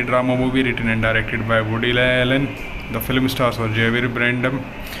comedy drama movie written and directed by Woody Allen. The film stars were Javier, Bardem,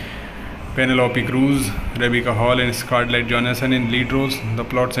 Penelope Cruz, Rebecca Hall and Scarlett Johansson in lead roles. The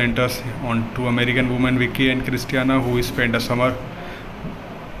plot centers on two American women, Vicky and Cristina, who spend a summer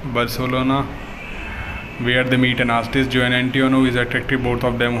in Barcelona, where they meet an artist, Joan Antonio, who is attractive. Both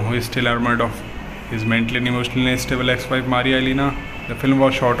of them who is still enamored of his mentally and emotionally unstable ex-wife Maria Elena. The film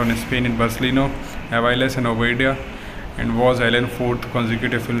was shot in Spain in Barcelona, Aviles and Ovadia, and was Allen's fourth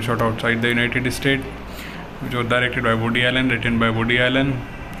consecutive film shot outside the United States, which was directed by Woody Allen, written by Woody Allen,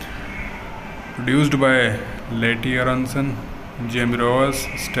 produced by Letty Aronson, Jamie Rose,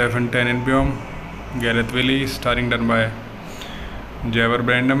 Stephen Tenenbaum, Gareth Willie, starring done by Javier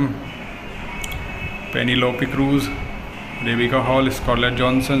Bardem, Penelope Cruz, Rebecca Hall, Scarlett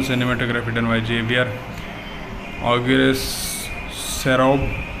Johansson. Cinematography done by Javier Augustus Serob,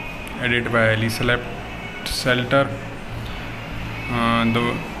 edited by Elizabeth Selter.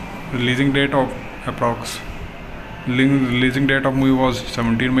 The releasing date of movie was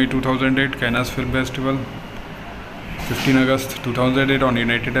 17 May 2008, Cannes Film Festival, 15 August 2008 on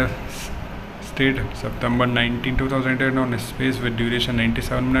United States, September 19, 2008 on Space with duration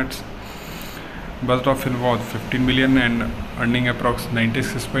 97 minutes. Budget of film was 15 million and earning approx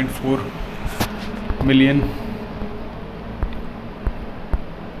 96.4 million.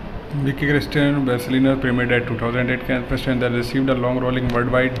 Vicky Cristina Barcelona premiered at 2008 Cannes Festival and that received a long-rolling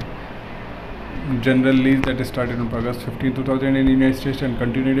worldwide general release that started on August 15, 2000 in the United States and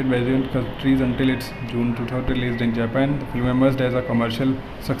continued in various countries until its June 2000 released in Japan. The film emerged as a commercial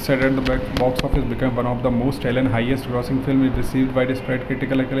success at the box office, became one of the most highest-grossing films. It received widespread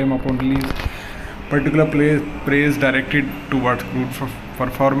critical acclaim upon release. Particular praise directed towards good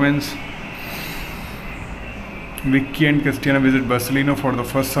performance. Vicky and Cristina visit Barcelona for the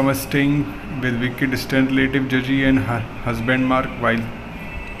first summer, staying with Vicky's distant relative Gigi and her husband Mark. While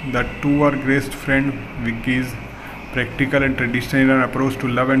the two are great friends, Vicky's practical and traditional approach to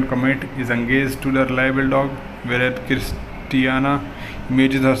love and commit is engaged to the reliable dog, whereas Cristina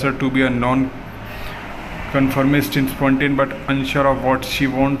imagines herself to be a non-conformist, spontaneous but unsure of what she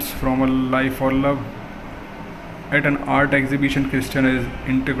wants from a life or love. At an art exhibition, Cristina is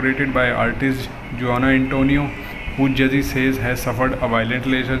interrogated by artist Joan Antonio, who Jesse says has suffered a violent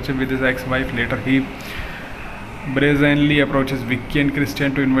relationship with his ex-wife. Later, he brazenly approaches Vicky and Cristina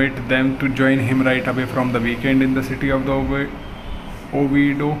to invite them to join him right away from the weekend in the city of the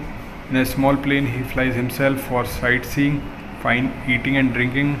Oviedo. In a small plane, he flies himself for sightseeing, fine eating and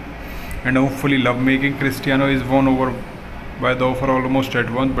drinking, and hopefully lovemaking. Cristina is won over by the offer almost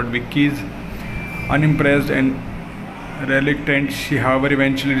at once, but Vicky is unimpressed and reluctant. She, however,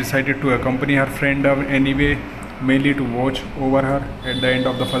 eventually decided to accompany her friend anyway, mainly to watch over her. At the end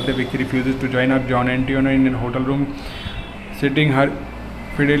of the first day, Vicky refuses to join her John Antonio in a hotel room, sitting her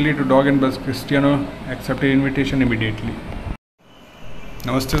fidelity to dog, and but Cristina accepted invitation immediately.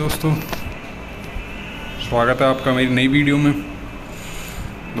 नमस्ते दोस्तों, स्वागत है आपका मेरी नई video में।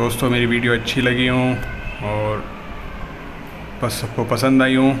 दोस्तों मेरी वीडियो अच्छी लगी हो और बस सबको पसंद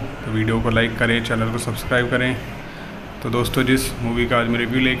आई हो तो वीडियो को लाइक करें, चैनल को सब्सक्राइब करें। तो दोस्तों जिस मूवी का आज मैं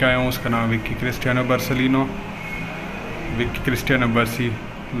रिव्यू लेकर आया हूँ उसका नाम Vicky Cristiano Barcelona. Vicky Cristina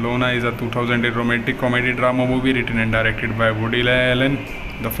Barcelona is a 2008 romantic comedy drama movie written and directed by Woody Allen.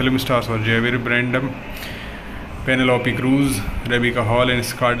 The film stars were Javier Bardem, Penelope Cruz, Rebecca Hall and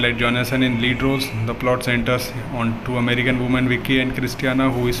Scarlett Johansson in lead roles. The plot centers on two American women, Vicky and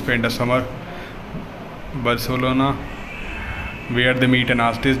Cristina, who spend a summer in Barcelona, where they meet an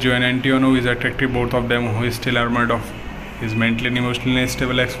artist, Joan Antonio, who is attractive. Both of them who is still enamored of his mentally and emotionally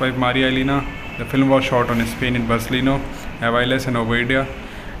unstable ex-wife Maria Elena. The film was shot in Spain in Barcelona, Aviles and Ovadia,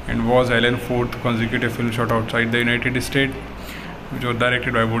 and was Allen's fourth consecutive film shot outside the United States, which was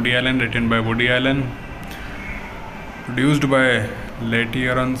directed by Woody Allen, written by Woody Allen, produced by Letty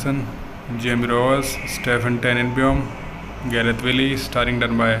Aronson, Jamie Rose, Stephen Tenenbaum, Gareth Willie, starring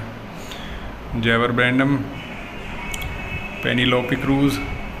done by Javier Bardem, Penelope Cruz,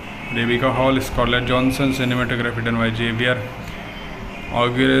 Rebecca Hall, Scarlett Johansson. Cinematography done by Javier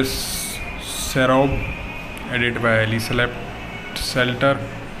Augustus Serob, edited by Elizabeth Selter.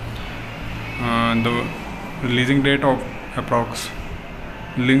 The releasing date of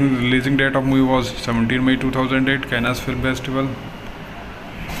movie was 17 May 2008, Cannes Film Festival,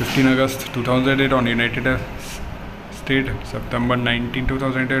 15 August 2008 on United State, September 19,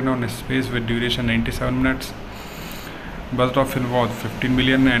 2008 on space with duration 97 minutes. Budget of film was 15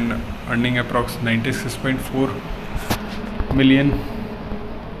 million and earning approx 96.4 million.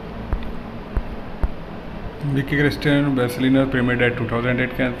 Vicky Cristina Barcelona premiered at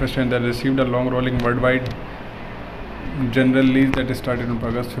 2008 Cannes Festival that received a long rolling worldwide general release that started on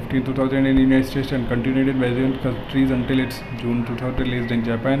August 15, 2000 in the United States and continued in various countries until its June 2000 released in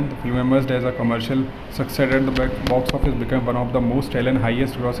Japan. The film emerged as a commercial success at the box office, became one of the most and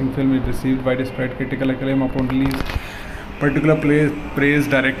highest grossing films. It received widespread critical acclaim upon release. Particular praise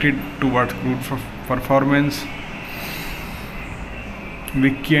directed towards good performance.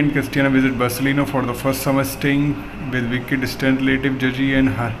 Vicky and Cristina visit Barcelona for the first summer, staying with Vicky's distant relative Javier and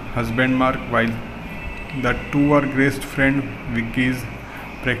her husband Mark. While the two are great friends, Vicky's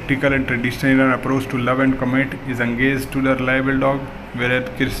practical and traditional approach to love and commit is engaged to the reliable dog, whereas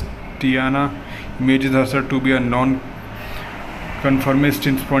Cristina imagines herself to be a non-conformist,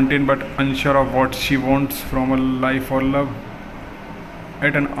 spontaneous but unsure of what she wants from a life or love.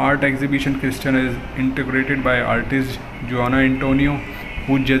 At an art exhibition, Cristina is interrogated by artist Juan Antonio,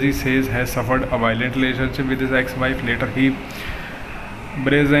 who Judge says has suffered a violent relationship with his ex-wife. Later, he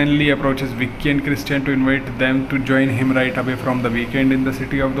brazenly approaches Vicky and Cristina to invite them to join him right away from the weekend in the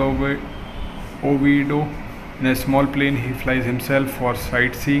city of the Oviedo. In a small plane, he flies himself for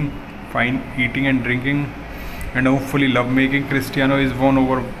sightseeing, fine eating and drinking, and hopefully lovemaking. Cristina is won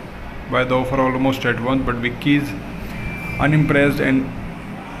over by the offer almost at once, but Vicky is unimpressed and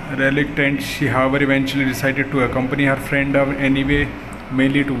reluctant. She, however, eventually decided to accompany her friend anyway,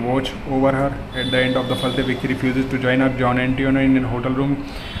 mainly to watch over her. At the end of the first day, Vicky refuses to join up John Antonio in a hotel room,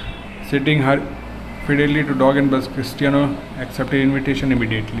 sitting her fidelity to dog, and but Cristina accepted invitation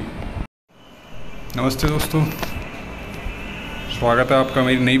immediately. नमस्ते दोस्तों, स्वागत है आपका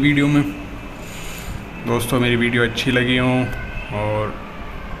मेरी नई video में। दोस्तों, मेरी वीडियो अच्छी लगी हो और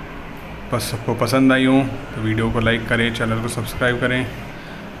बस सबको पसंद आई हो तो वीडियो को लाइक करें, चैनल को सब्सक्राइब करें।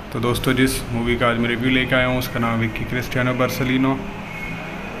 तो दोस्तों, जिस मूवी का आज मैं रिव्यू लेकर आया हूँ उसका नाम Vicky Cristiano Barcelona.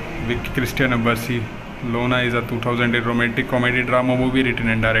 Vicky Cristina Barcelona is a 2008 romantic comedy drama movie written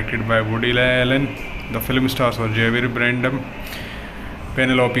and directed by Woody Allen. The film stars Javier, Bardem,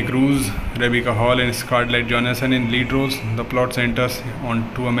 Penelope Cruz, Rebecca Hall, and Scarlett Johansson in lead roles. The plot centers on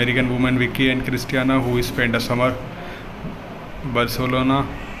two American women, Vicky and Cristina, who spend a summer in Barcelona,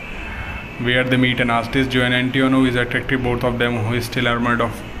 where they meet an artist, Juan Antonio, who is attractive. Both of them, who is still enamored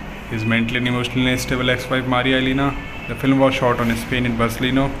of his mentally and emotionally unstable ex-wife Maria Elena. The film was shot in Spain, in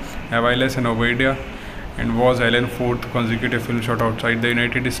Barcelona, Aviles and Oviedo, and was Allen's fourth consecutive film shot outside the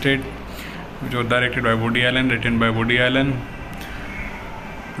United States, which was directed by Woody Allen, written by Woody Allen,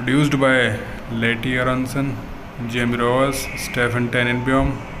 produced by Letty Aronson, Jamie Rose, Stephen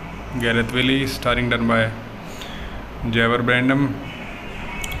Tenenbaum, Gareth Willie, starring done by Javier Bardem,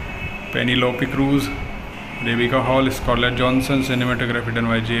 Penelope Cruz, Rebecca Hall, Scarlett Johansson. Cinematography done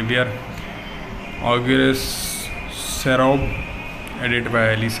by Javier August Serob, edited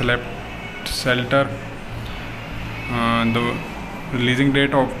by Elizabeth Selter. The releasing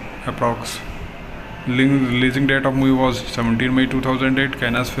date of movie was 17 May 2008,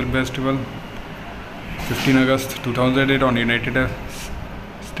 Cannes Film Festival, 15 August 2008 on United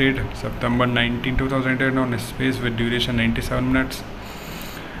States, September 19, 2008 on space with duration 97 minutes.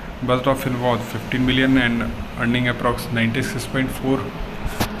 Budget of film was 15 million and earning approx 96.4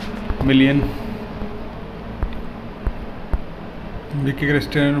 million. Vicky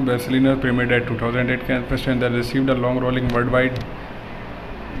Cristina Barcelona premiered at 2008 Cannes Festival that received a long rolling worldwide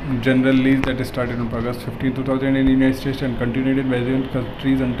general release that started on August 15, 2000 in the United States and continued in various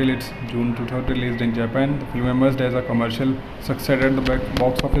countries until its June 2000 released in Japan. The film emerged as a commercial success at the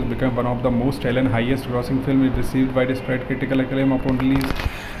box office, became one of the most and highest grossing films. It received widespread critical acclaim upon release.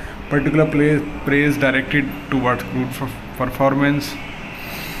 Particular praise directed towards good performance.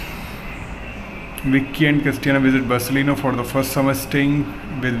 Vicky and Cristina visit Barcelona for the first summer, staying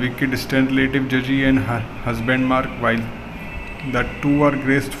with Vicky's distant relative Javier and her husband Mark. While the two are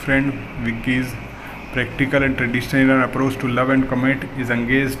great friends, Vicky's practical and traditional approach to love and commit is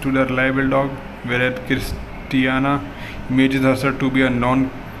engaged to the reliable dog, whereas Cristina imagines herself to be a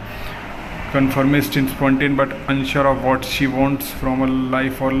non-conformist, spontaneous but unsure of what she wants from a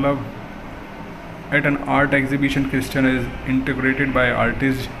life or love. At an art exhibition, Cristina is interrogated by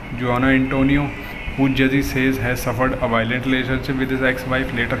artist Juan Antonio, who Judge says has suffered a violent relationship with his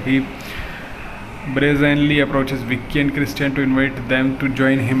ex-wife. Later, he brazenly approaches Vicky and Cristina to invite them to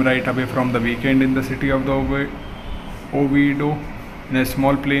join him right away from the weekend in the city of the Oviedo. In a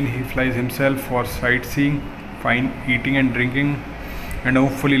small plane, he flies himself for sightseeing, fine eating and drinking, and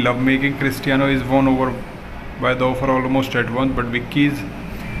hopefully lovemaking. Cristina is won over by the offer almost at once, but Vicky is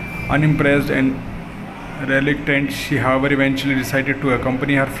unimpressed and reluctant. She, however, eventually decided to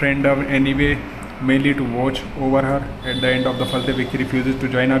accompany her friend anyway, mainly to watch over her. At the end of the first day, Vicky refuses to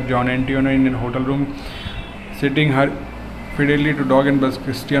join her John Antonio in a hotel room, sitting her fidelity to dog and bus.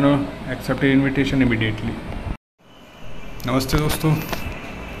 Cristiano accepted invitation immediately. नमस्ते दोस्तों,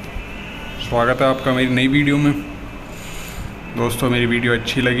 स्वागत है आपका मेरी नई video में। दोस्तों, मेरी वीडियो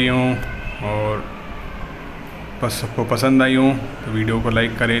अच्छी लगी हो और बस सबको पसंद आई हो तो वीडियो को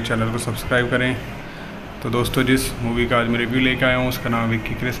लाइक करें, चैनल को सब्सक्राइब करें। तो दोस्तों, जिस मूवी का आज मैं रिव्यू लेकर आया हूँ उसका नाम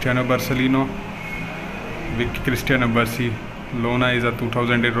Vicky Cristiano Barcelona. Vicky Cristiano Barcelona is a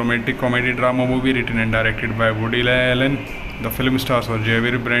 2008 romantic comedy drama movie written and directed by Woody Allen. The film stars were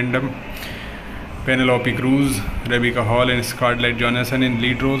Javier, Bardem, Penelope Cruz, Rebecca Hall and Scarlett Johansson in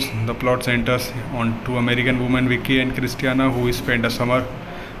lead roles. The plot centers on two American women, Vicky and Cristina, who spend a summer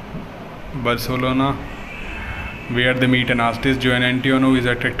in Barcelona, where they meet an artist, Joan Antonio, who is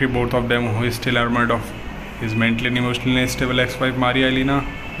attractive. Both of them who is still enamored of his mentally and emotionally unstable ex-wife, Maria Elena.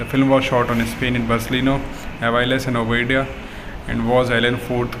 The film was shot in Spain in Barcelona, Aviles and Ovadia, and was Allen's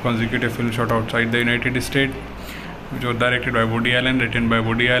fourth consecutive film shot outside the United States, which was directed by Woody Allen, written by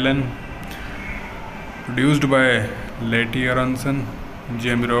Woody Allen, produced by Letty Aronson,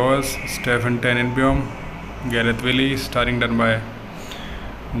 Jamie Rose, Stephen Tenenbaum, Gareth Willie, starring done by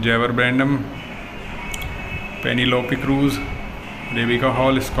Javier Bardem, Penelope Cruz, Rebecca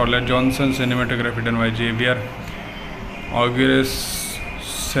Hall, Scarlett Johansson. Cinematography done by Javier August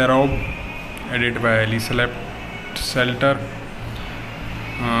Serob, edited by Elizabeth Selter.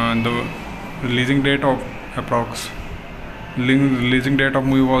 The releasing date of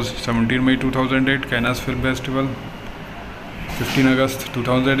movie was 17 May 2008, Cannes Film Festival, 15 August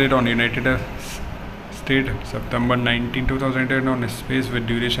 2008 on United States, September 19, 2008 on Space, with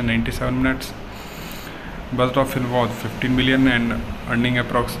duration 97 minutes. Budget of film was 15 million and earning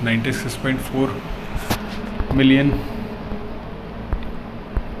approx 96.4 million.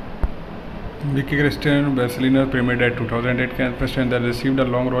 Vicky Cristina Barcelona premiered at 2008 Cannes Festival that received a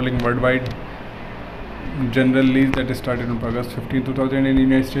long-rolling worldwide general release that started on August 15, 2000 in the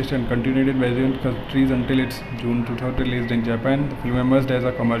United States and continued in various countries until its June 2000 released in Japan. The film emerged as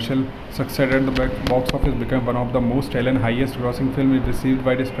a commercial success at the box office, became one of the most highest-grossing films. It received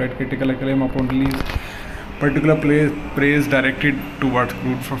widespread critical acclaim upon release. Particular praise directed towards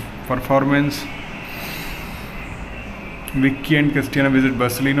good performance. Vicky and Cristina visit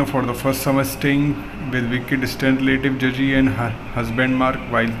Barcelona for the first summer, staying with Vicky's distant relative Gigi and her husband Mark.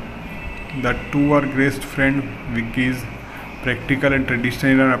 While the two are great friends, Vicky's practical and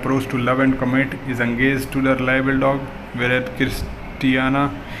traditional approach to love and commit is engaged to the reliable dog, whereas Cristina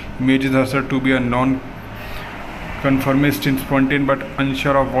imagines herself to be a non-conformist, spontaneous but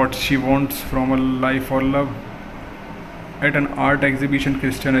unsure of what she wants from a life or love. At an art exhibition,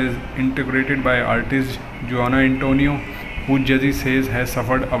 Cristina is integrated by artist Joan Antonio, who Jesse says has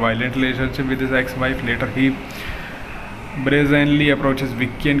suffered a violent relationship with his ex-wife. Later, he brazenly approaches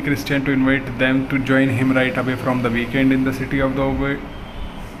Vicky and Cristina to invite them to join him right away from the weekend in the city of the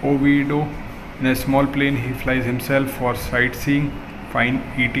Oviedo. In a small plane, he flies himself for sightseeing, fine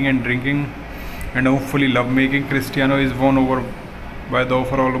eating and drinking, and hopefully lovemaking. Cristiano is won over by the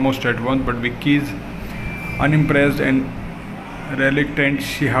offer almost at once, but Vicky is unimpressed and reluctant.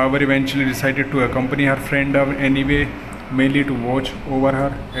 She, however, eventually decided to accompany her friend anyway, mainly to watch over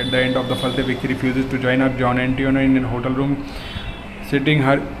her. At the end of the first day, Vicky refuses to join her John Antonio in a hotel room, sitting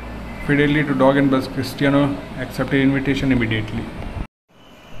her fidelity to dog and bus. Cristiano accepted invitation immediately.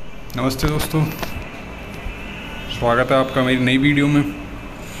 नमस्ते दोस्तों, स्वागत है आपका मेरी नई video में।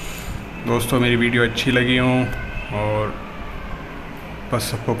 दोस्तों, मेरी वीडियो अच्छी लगी हो और बस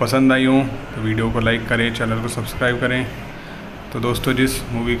सबको पसंद आई हो तो वीडियो को लाइक करें, चैनल को सब्सक्राइब करें। तो दोस्तों, जिस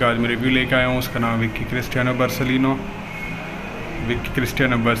मूवी का आज मैं रिव्यू लेकर आया हूँ उसका नाम Vicky Cristiano Barcelona. Vicky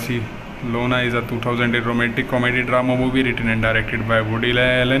Cristina Barcelona is a 2008 romantic comedy drama movie written and directed by Woody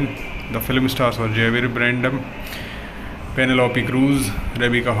Allen. The film stars were Javier Bardem, Penelope Cruz,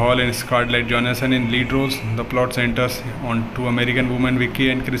 Rebecca Hall and Scarlett Johansson in lead roles. The plot centers on two American women, Vicky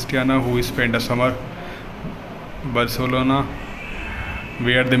and Cristina, who spend a summer in Barcelona,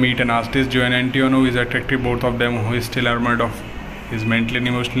 where they meet an artist, Joan Antonio, who is attractive. Both of them who is still enamored of his mentally and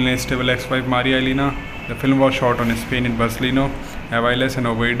emotionally unstable ex-wife, Maria Elena. The film was shot in Spain in Barcelona, Aviles and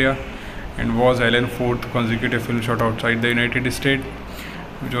Ovadia, and was Allen's fourth consecutive film shot outside the United States,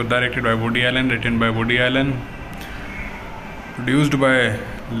 which was directed by Woody Allen, written by Woody Allen, produced by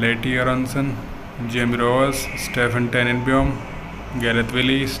Letty Aronson, Jamie Rose, Stephen Tenenbaum, Gareth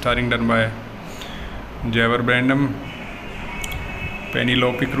Willie, starring done by Javier Bardem,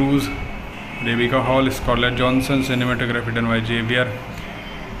 Penelope Cruz, Rebecca Hall, Scarlett Johansson, cinematography done by Javier,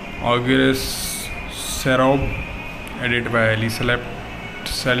 August Serob, edited by Elizabeth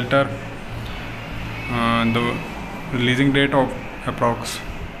Selter. The releasing date of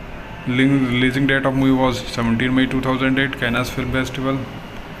movie was 17 May 2008, Cannes Film Festival,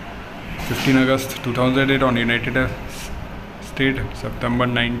 15 August 2008 on United States, September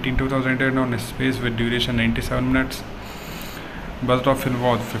 19, 2008 on Space with duration 97 minutes. Budget of film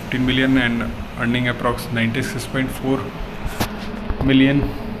was 15 million and earning approx 96.4 million.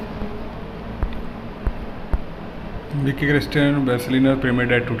 Vicky Cristina Barcelona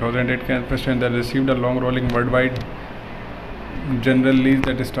premiered at 2008 Cannes Festival that received a long rolling worldwide general release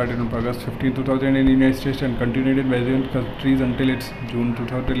that started on August 15, 2000 in the United States and continued in various countries until its June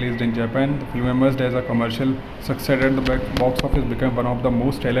 2000 released in Japan. The film emerged as a commercial success at the box office, became one of the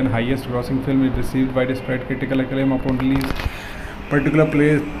most and highest grossing films. It received widespread critical acclaim upon release. Particular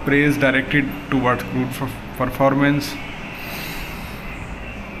praise directed towards good performance.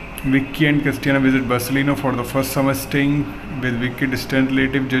 Vicky and Cristina visit Barcelona for the first summer, staying with Vicky's distant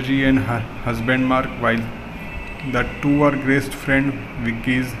relative Gigi and her husband Mark. While the two are great friends,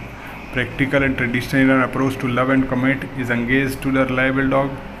 Vicky's practical and traditional approach to love and commit is engaged to the reliable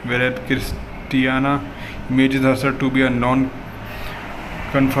dog, whereas Cristina imagines herself to be a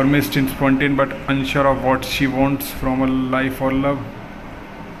non-conformist, spontaneous but unsure of what she wants from a life or love.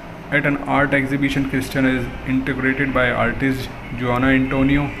 At an art exhibition, Cristina is integrated by artist Joanna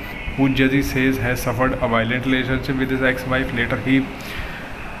Antonio, who Jesse says has suffered a violent relationship with his ex-wife. Later, he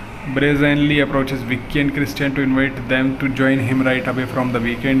brazenly approaches Vicky and Cristina to invite them to join him right away from the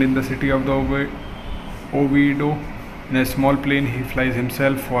weekend in the city of the Oviedo. In a small plane, he flies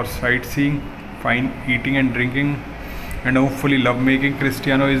himself for sightseeing, fine eating and drinking, and hopefully lovemaking.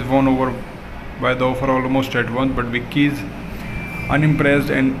 Cristina is won over by the offer almost at once, but Vicky is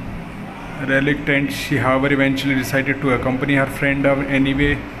unimpressed and reluctant. She, however, eventually decided to accompany her friend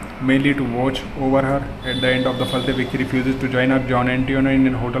anyway, mainly to watch over her. At the end of the first day, Vicky refuses to join her John Antonio in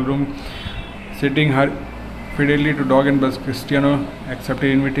a hotel room, sitting her fidelity to dog, and but Cristina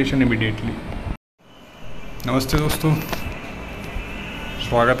accepted invitation immediately. नमस्ते दोस्तों,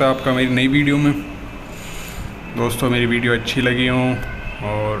 स्वागत है आपका मेरी नई video में। दोस्तों, मेरी वीडियो अच्छी लगी हो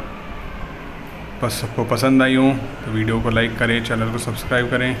और बस सबको पसंद आई हो तो वीडियो को लाइक करें, चैनल को सब्सक्राइब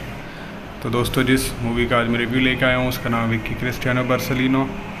करें। तो दोस्तों, जिस मूवी का आज मैं रिव्यू लेकर आया हूँ उसका नाम Vicky Cristiano Barcelona.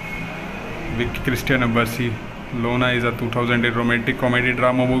 Vicky Cristina Barcelona is a 2008 romantic comedy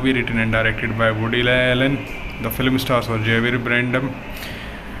drama movie written and directed by Woody Allen. The film stars were Javier, Bardem,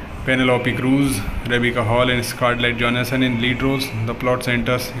 Penelope Cruz, Rebecca Hall, and Scarlett Johansson in lead roles. The plot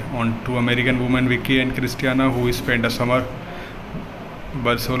centers on two American women, Vicky and Cristina, who spend a summer in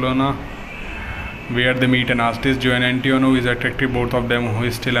Barcelona, where they meet an artist, Joan Antonio, who is attractive. Both of them who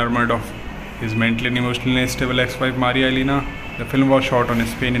is still enamored of his mentally and emotionally unstable ex-wife Maria Elena. The film was shot in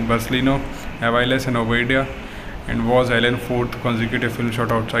Spain in Barcelona, Aviles and Oviedo, and was Allen's fourth consecutive film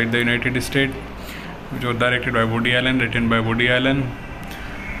shot outside the United States, which was directed by Woody Allen, written by Woody Allen,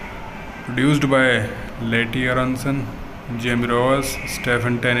 produced by Letty Aronson, Jamie Rose,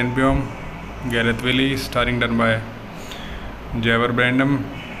 Stephen Tenenbaum, Gareth Willie, starring done by Javier Bardem,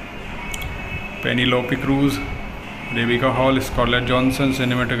 Penelope Cruz, Rebecca Hall, Scarlett Johansson,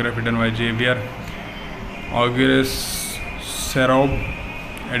 cinematography done by Javier, August Serob,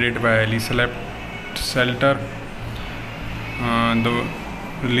 edited by Elizabeth Selter. The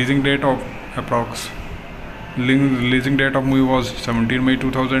releasing date of movie was 17 May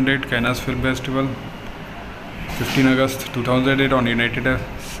 2008, Cannes Film Festival, 15 August 2008 on United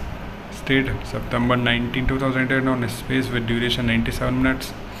States, September 19, 2008 on Space with duration 97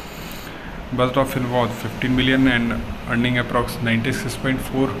 minutes. Budget of film was 15 million and earning approx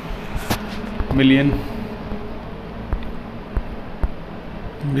 96.4 million.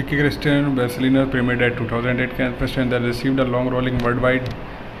 Vicky Cristina Barcelona premiered at 2008 Cannes Festival that received a long rolling worldwide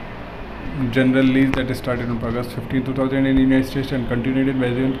general release that started on August 15, 2000 in the United States and continued in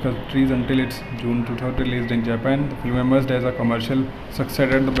various countries until its June 2000 released in Japan. The film emerged as a commercial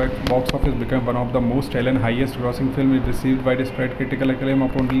success at the box office, became one of the most and highest grossing films. It received widespread critical acclaim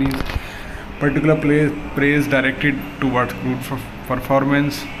upon release. Particular praise directed towards good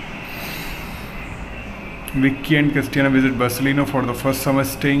performance. Vicky and Cristina visit Barcelona for the first summer,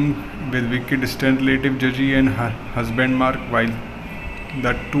 staying with Vicky's distant relative Gigi and her husband Mark. While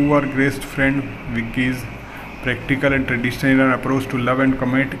the two are great friends, Vicky's practical and traditional approach to love and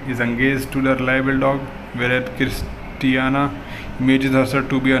commit is engaged to the reliable dog, whereas Cristina imagines herself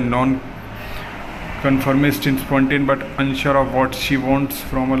to be a non-conformist, spontaneous but unsure of what she wants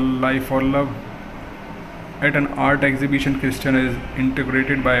from a life or love. At an art exhibition, Cristiano is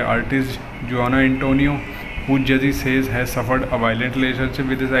interrogated by artist Joanna Antonio, who judges says has suffered a violent relationship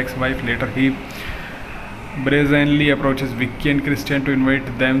with his ex-wife. Later, he brazenly approaches Vicky and Christian to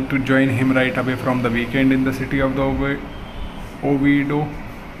invite them to join him right away from the weekend in the city of the Oviedo.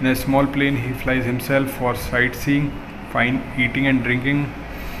 In a small plane, he flies himself for sightseeing, fine eating and drinking,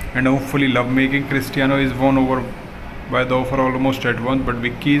 and hopefully lovemaking. Cristiano is won over by the offer almost at once, but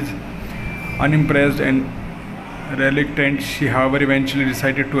Vicky is unimpressed and reluctant. She, however, eventually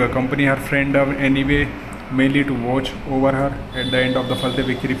decided to accompany her friend anyway, mainly to watch over her. At the end of the first day,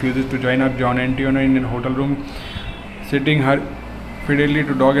 Vicky refuses to join up John Antonio in a hotel room, sitting her fidelity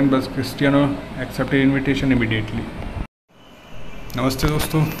to dog and bus. Cristiano accepted invitation immediately. नमस्ते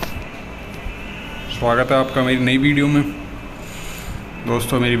दोस्तों, स्वागत है आपका मेरी नई video में।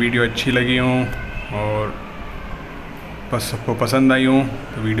 दोस्तों, मेरी वीडियो अच्छी लगी हो और बस सबको पसंद आई हो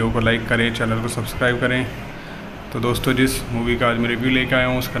तो वीडियो को लाइक करें, चैनल को सब्सक्राइब करें। तो दोस्तों, जिस मूवी का आज मैं रिव्यू लेकर आया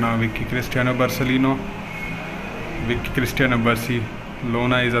हूँ उसका नाम Vicky Cristiano Barcelona. Vicky Cristiano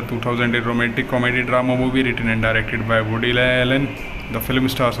Barcelona is a 2008 romantic comedy drama movie written and directed by Woody Allen. The film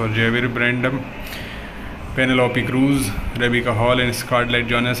stars Javier, Bardem, Penelope Cruz, Rebecca Hall and Scarlett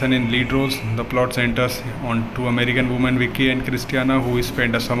Johansson in lead roles. The plot centers on two American women, Vicky and Cristina, who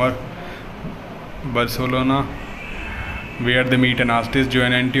spend a summer in Barcelona, where they meet an artist,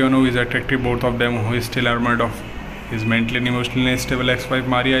 Joan Antonio, who is attractive. Both of them who is still enamored of his mentally and emotionally unstable ex-wife,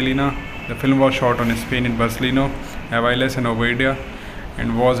 Maria Elena. The film was shot in Spain in Barcelona, Aviles and Oviedo,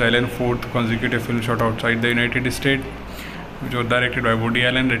 and was Allen's fourth consecutive film shot outside the United States, which was directed by Woody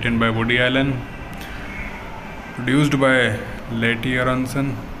Allen, written by Woody Allen, produced by Letty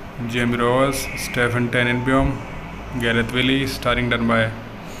Aronson, Jamie Rose, Stephen Tenenbaum, Gareth Willie, starring done by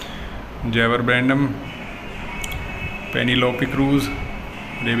Javier Bardem, Penelope Cruz,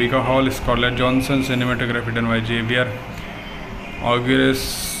 Rebecca Hall, Scarlett Johansson. Cinematography done by Javier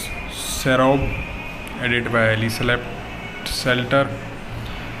August Serob, edited by Elizabeth Selter.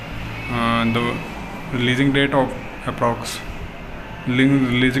 The releasing date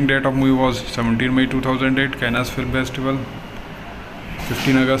of movie was 17 May 2008, Cannes Film Festival,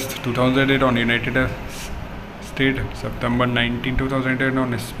 15 August 2008 on United States, September 19, 2008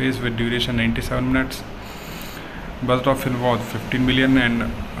 on Space with duration 97 minutes. Budget of film was 15 million and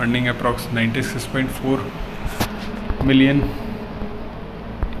earning approx 96.4 million.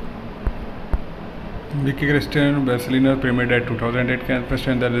 Vicky Cristina Barcelona premiered at 2008 Cannes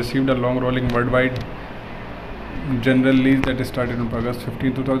Festival that received a long-rolling worldwide general release that started on August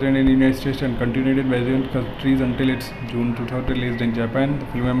 15, 2000 in the United States and continued in various countries until its June 2000 released in Japan. The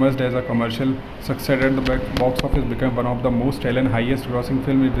film emerged as a commercial success at the box office, became one of the most highest-grossing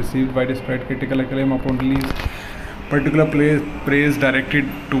films. It received widespread critical acclaim upon release. Particular praise directed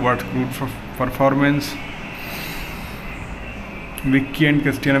towards good performance. Vicky and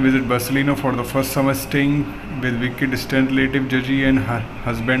Cristina visit Barcelona for the first summer, staying with Vicky's distant relative Gigi and her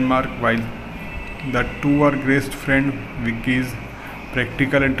husband Mark. While the two are great friends, Vicky's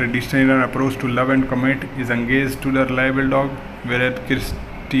practical and traditional approach to love and commit is engaged to the reliable dog, whereas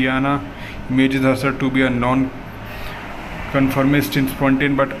Cristina imagines herself to be a non-conformist,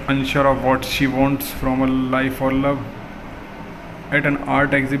 spontaneous but unsure of what she wants from a life or love. At an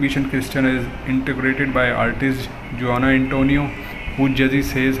art exhibition, Cristiano is interrogated by artist Joanna Antonio, who judges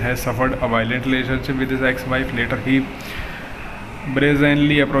says has suffered a violent relationship with his ex-wife. Later, he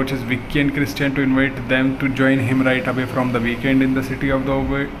brazenly approaches Vicky and Christian to invite them to join him right away from the weekend in the city of the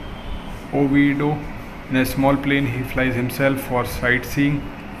Oviedo. In a small plane, he flies himself for sightseeing,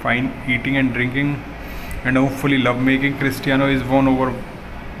 fine eating and drinking, and hopefully lovemaking. Cristiano is won over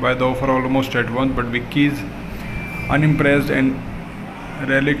by the offer almost at once, but Vicky is unimpressed and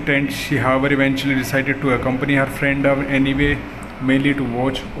reluctant. She, however, eventually decided to accompany her friend anyway, mainly to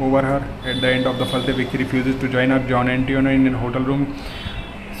watch over her. At the end of the first day, Vicky refuses to join up John Antonio in a hotel room,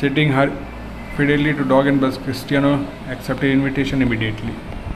 sitting her fidelity to dog and bus. Cristiano accepted invitation immediately.